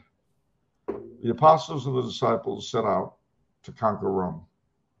died, the apostles and the disciples set out to conquer Rome.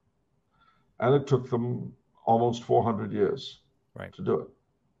 And it took them almost 400 years to do it.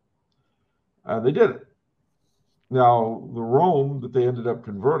 And they did it. Now, the Rome that they ended up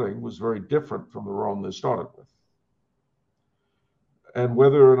converting was very different from the Rome they started with. And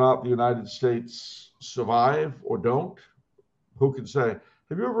whether or not the United States survive or don't, who can say?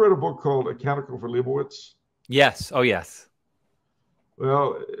 Have you ever read a book called A Canticle for Leibowitz? Yes. Oh, yes.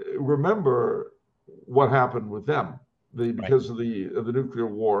 Well, remember what happened with them. Because of the nuclear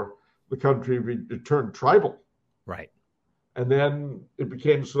war, the country turned tribal. Right. And then it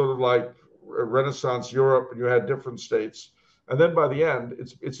became sort of like Renaissance Europe, and you had different states. And then by the end,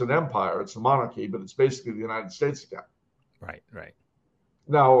 it's an empire, it's a monarchy, but it's basically the United States again. Right, right.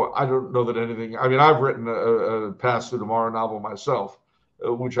 Now, I don't know that anything, I mean, I've written a Pass Through Tomorrow novel myself,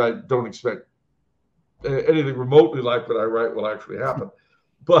 which I don't expect anything remotely like what I write will actually happen.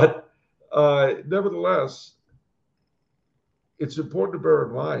 But nevertheless, it's important to bear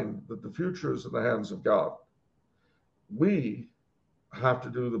in mind that the future is in the hands of God. We have to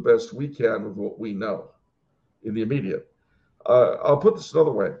do the best we can with what we know in the immediate. I'll put this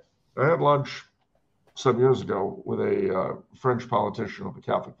another way. I had lunch some years ago with a French politician of the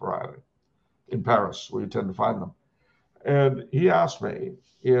Catholic variety in Paris, where you tend to find them. And he asked me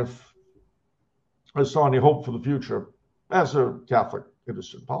if I saw any hope for the future as a Catholic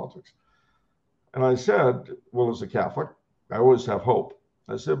interested in politics. And I said, well, as a Catholic, I always have hope.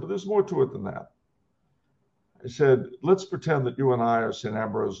 I said, but there's more to it than that. I said, let's pretend that you and I are St.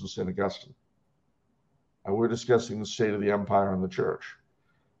 Ambrose and St. Augustine, and we're discussing the state of the empire and the church.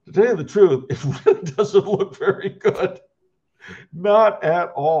 To tell you the truth, it really doesn't look very good. Not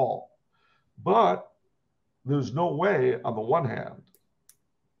at all. But there's no way, on the one hand,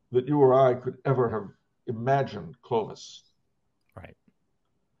 that you or I could ever have imagined Clovis. Right.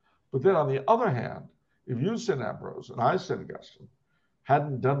 But then on the other hand, if you, St. Ambrose, and I, St. Augustine,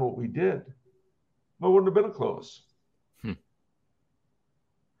 hadn't done what we did, there wouldn't have been a Clovis.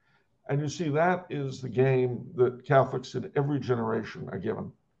 And you see, that is the game that Catholics in every generation are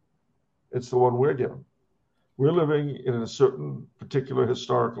given. It's the one we're given. We're living in a certain particular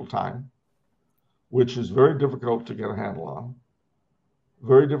historical time, which is very difficult to get a handle on,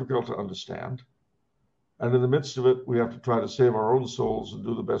 very difficult to understand. And in the midst of it, we have to try to save our own souls and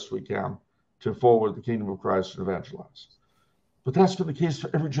do the best we can to forward the kingdom of Christ and evangelize. But that's been the case for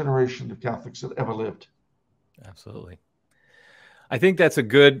every generation of Catholics that ever lived. Absolutely. I think that's a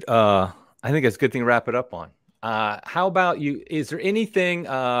good, I think it's a good thing to wrap it up on. How about you? Is there anything,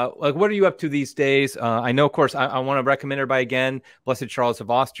 like, what are you up to these days? I know, of course, I want to recommend everybody again, Blessed Charles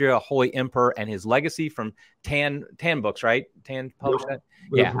of Austria, a Holy Emperor and His Legacy from Tan Books, right? Tan published that?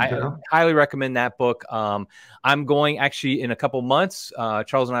 Yeah, I highly recommend that book. I'm going actually in a couple months.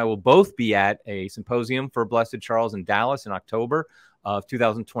 Charles and I will both be at a symposium for Blessed Charles in Dallas in October of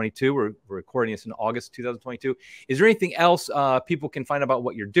 2022. We're recording this in August 2022. Is there anything else people can find about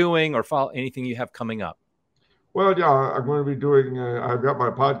what you're doing or follow anything you have coming up? Well, yeah, I'm going to be doing, I've got my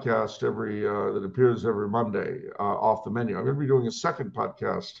podcast that appears every Monday, Off the Menu. I'm going to be doing a second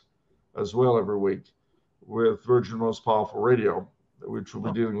podcast as well every week with Virgin Most Powerful Radio, which will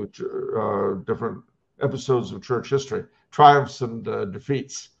be dealing with different episodes of church history, triumphs and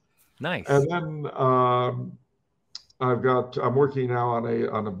defeats. Nice. And then I'm working now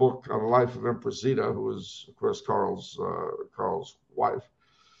on a book on the life of Empress Zita, who is, of course, Carl's wife.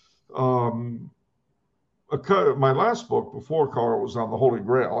 My last book before Carl was on the Holy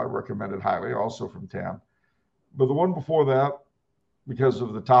Grail. I recommend it highly, also from Tan. But the one before that, because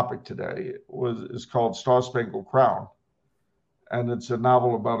of the topic today, is called Star Spangled Crown, and it's a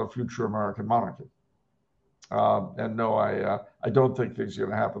novel about a future American monarchy. And no, I don't think things are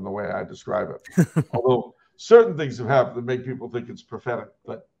going to happen the way I describe it. Although certain things have happened that make people think it's prophetic,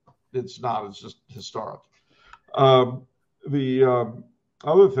 but it's not. It's just historic. The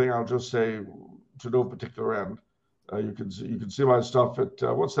other thing I'll just say, to no particular end, you can see my stuff at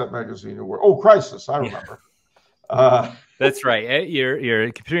what's that magazine you were? Oh, Crisis. I remember. That's right.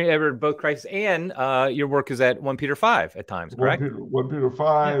 You're Computer Editor both Crisis and your work is at 1 Peter 5 at times, correct? 1 Peter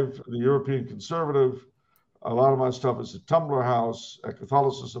 5, the European Conservative. A lot of my stuff is at Tumblr House at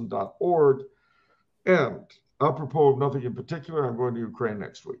Catholicism.org. And apropos of nothing in particular, I'm going to Ukraine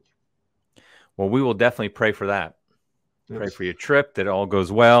next week. Well, we will definitely pray for that. Yes. Pray for your trip, that it all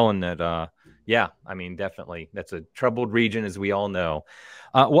goes well, and that yeah, I mean, definitely. That's a troubled region, as we all know.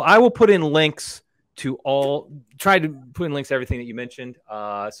 Well, I will put in links to try to put in links to everything that you mentioned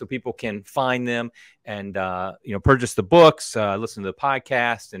so people can find them and, purchase the books, listen to the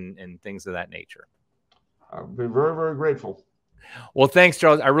podcast and things of that nature. I'll be very, very grateful. Well, thanks,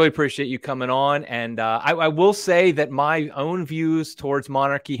 Charles. I really appreciate you coming on. And I will say that my own views towards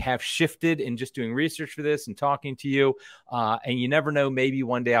monarchy have shifted in just doing research for this and talking to you. And you never know, maybe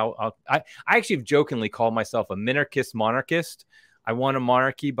one day I actually have jokingly called myself a monarchist. I want a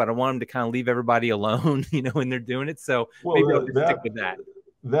monarchy, but I want them to kind of leave everybody alone, when they're doing it. So maybe I'll just stick with that.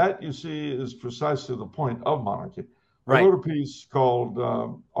 That, you see, is precisely the point of monarchy. Right. I wrote a piece called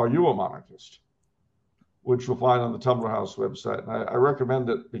Are You a Monarchist?, which you'll find on the Tumblr House website. And I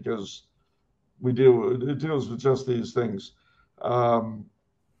recommend it because it deals with just these things. I'll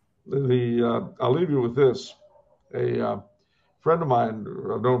leave you with this. A friend of mine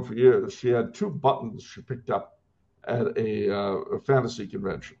I've known for years, she had 2 buttons she picked up at a fantasy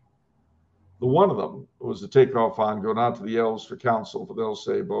convention. The one of them was to take off on, go not to the elves for counsel, for they'll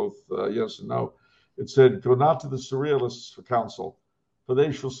say both yes and no. It said, go not to the surrealists for counsel, for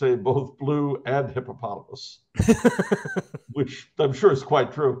they shall say both blue and hippopotamus, which I'm sure is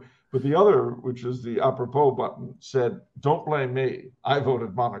quite true. But the other, which is the apropos button, said, don't blame me. I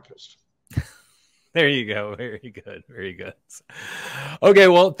voted monarchist. There you go. Very good. Very good. Okay.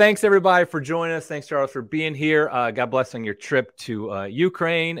 Well, thanks everybody for joining us. Thanks, Charles, for being here. God bless on your trip to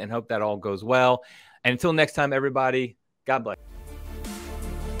Ukraine and hope that all goes well. And until next time, everybody, God bless.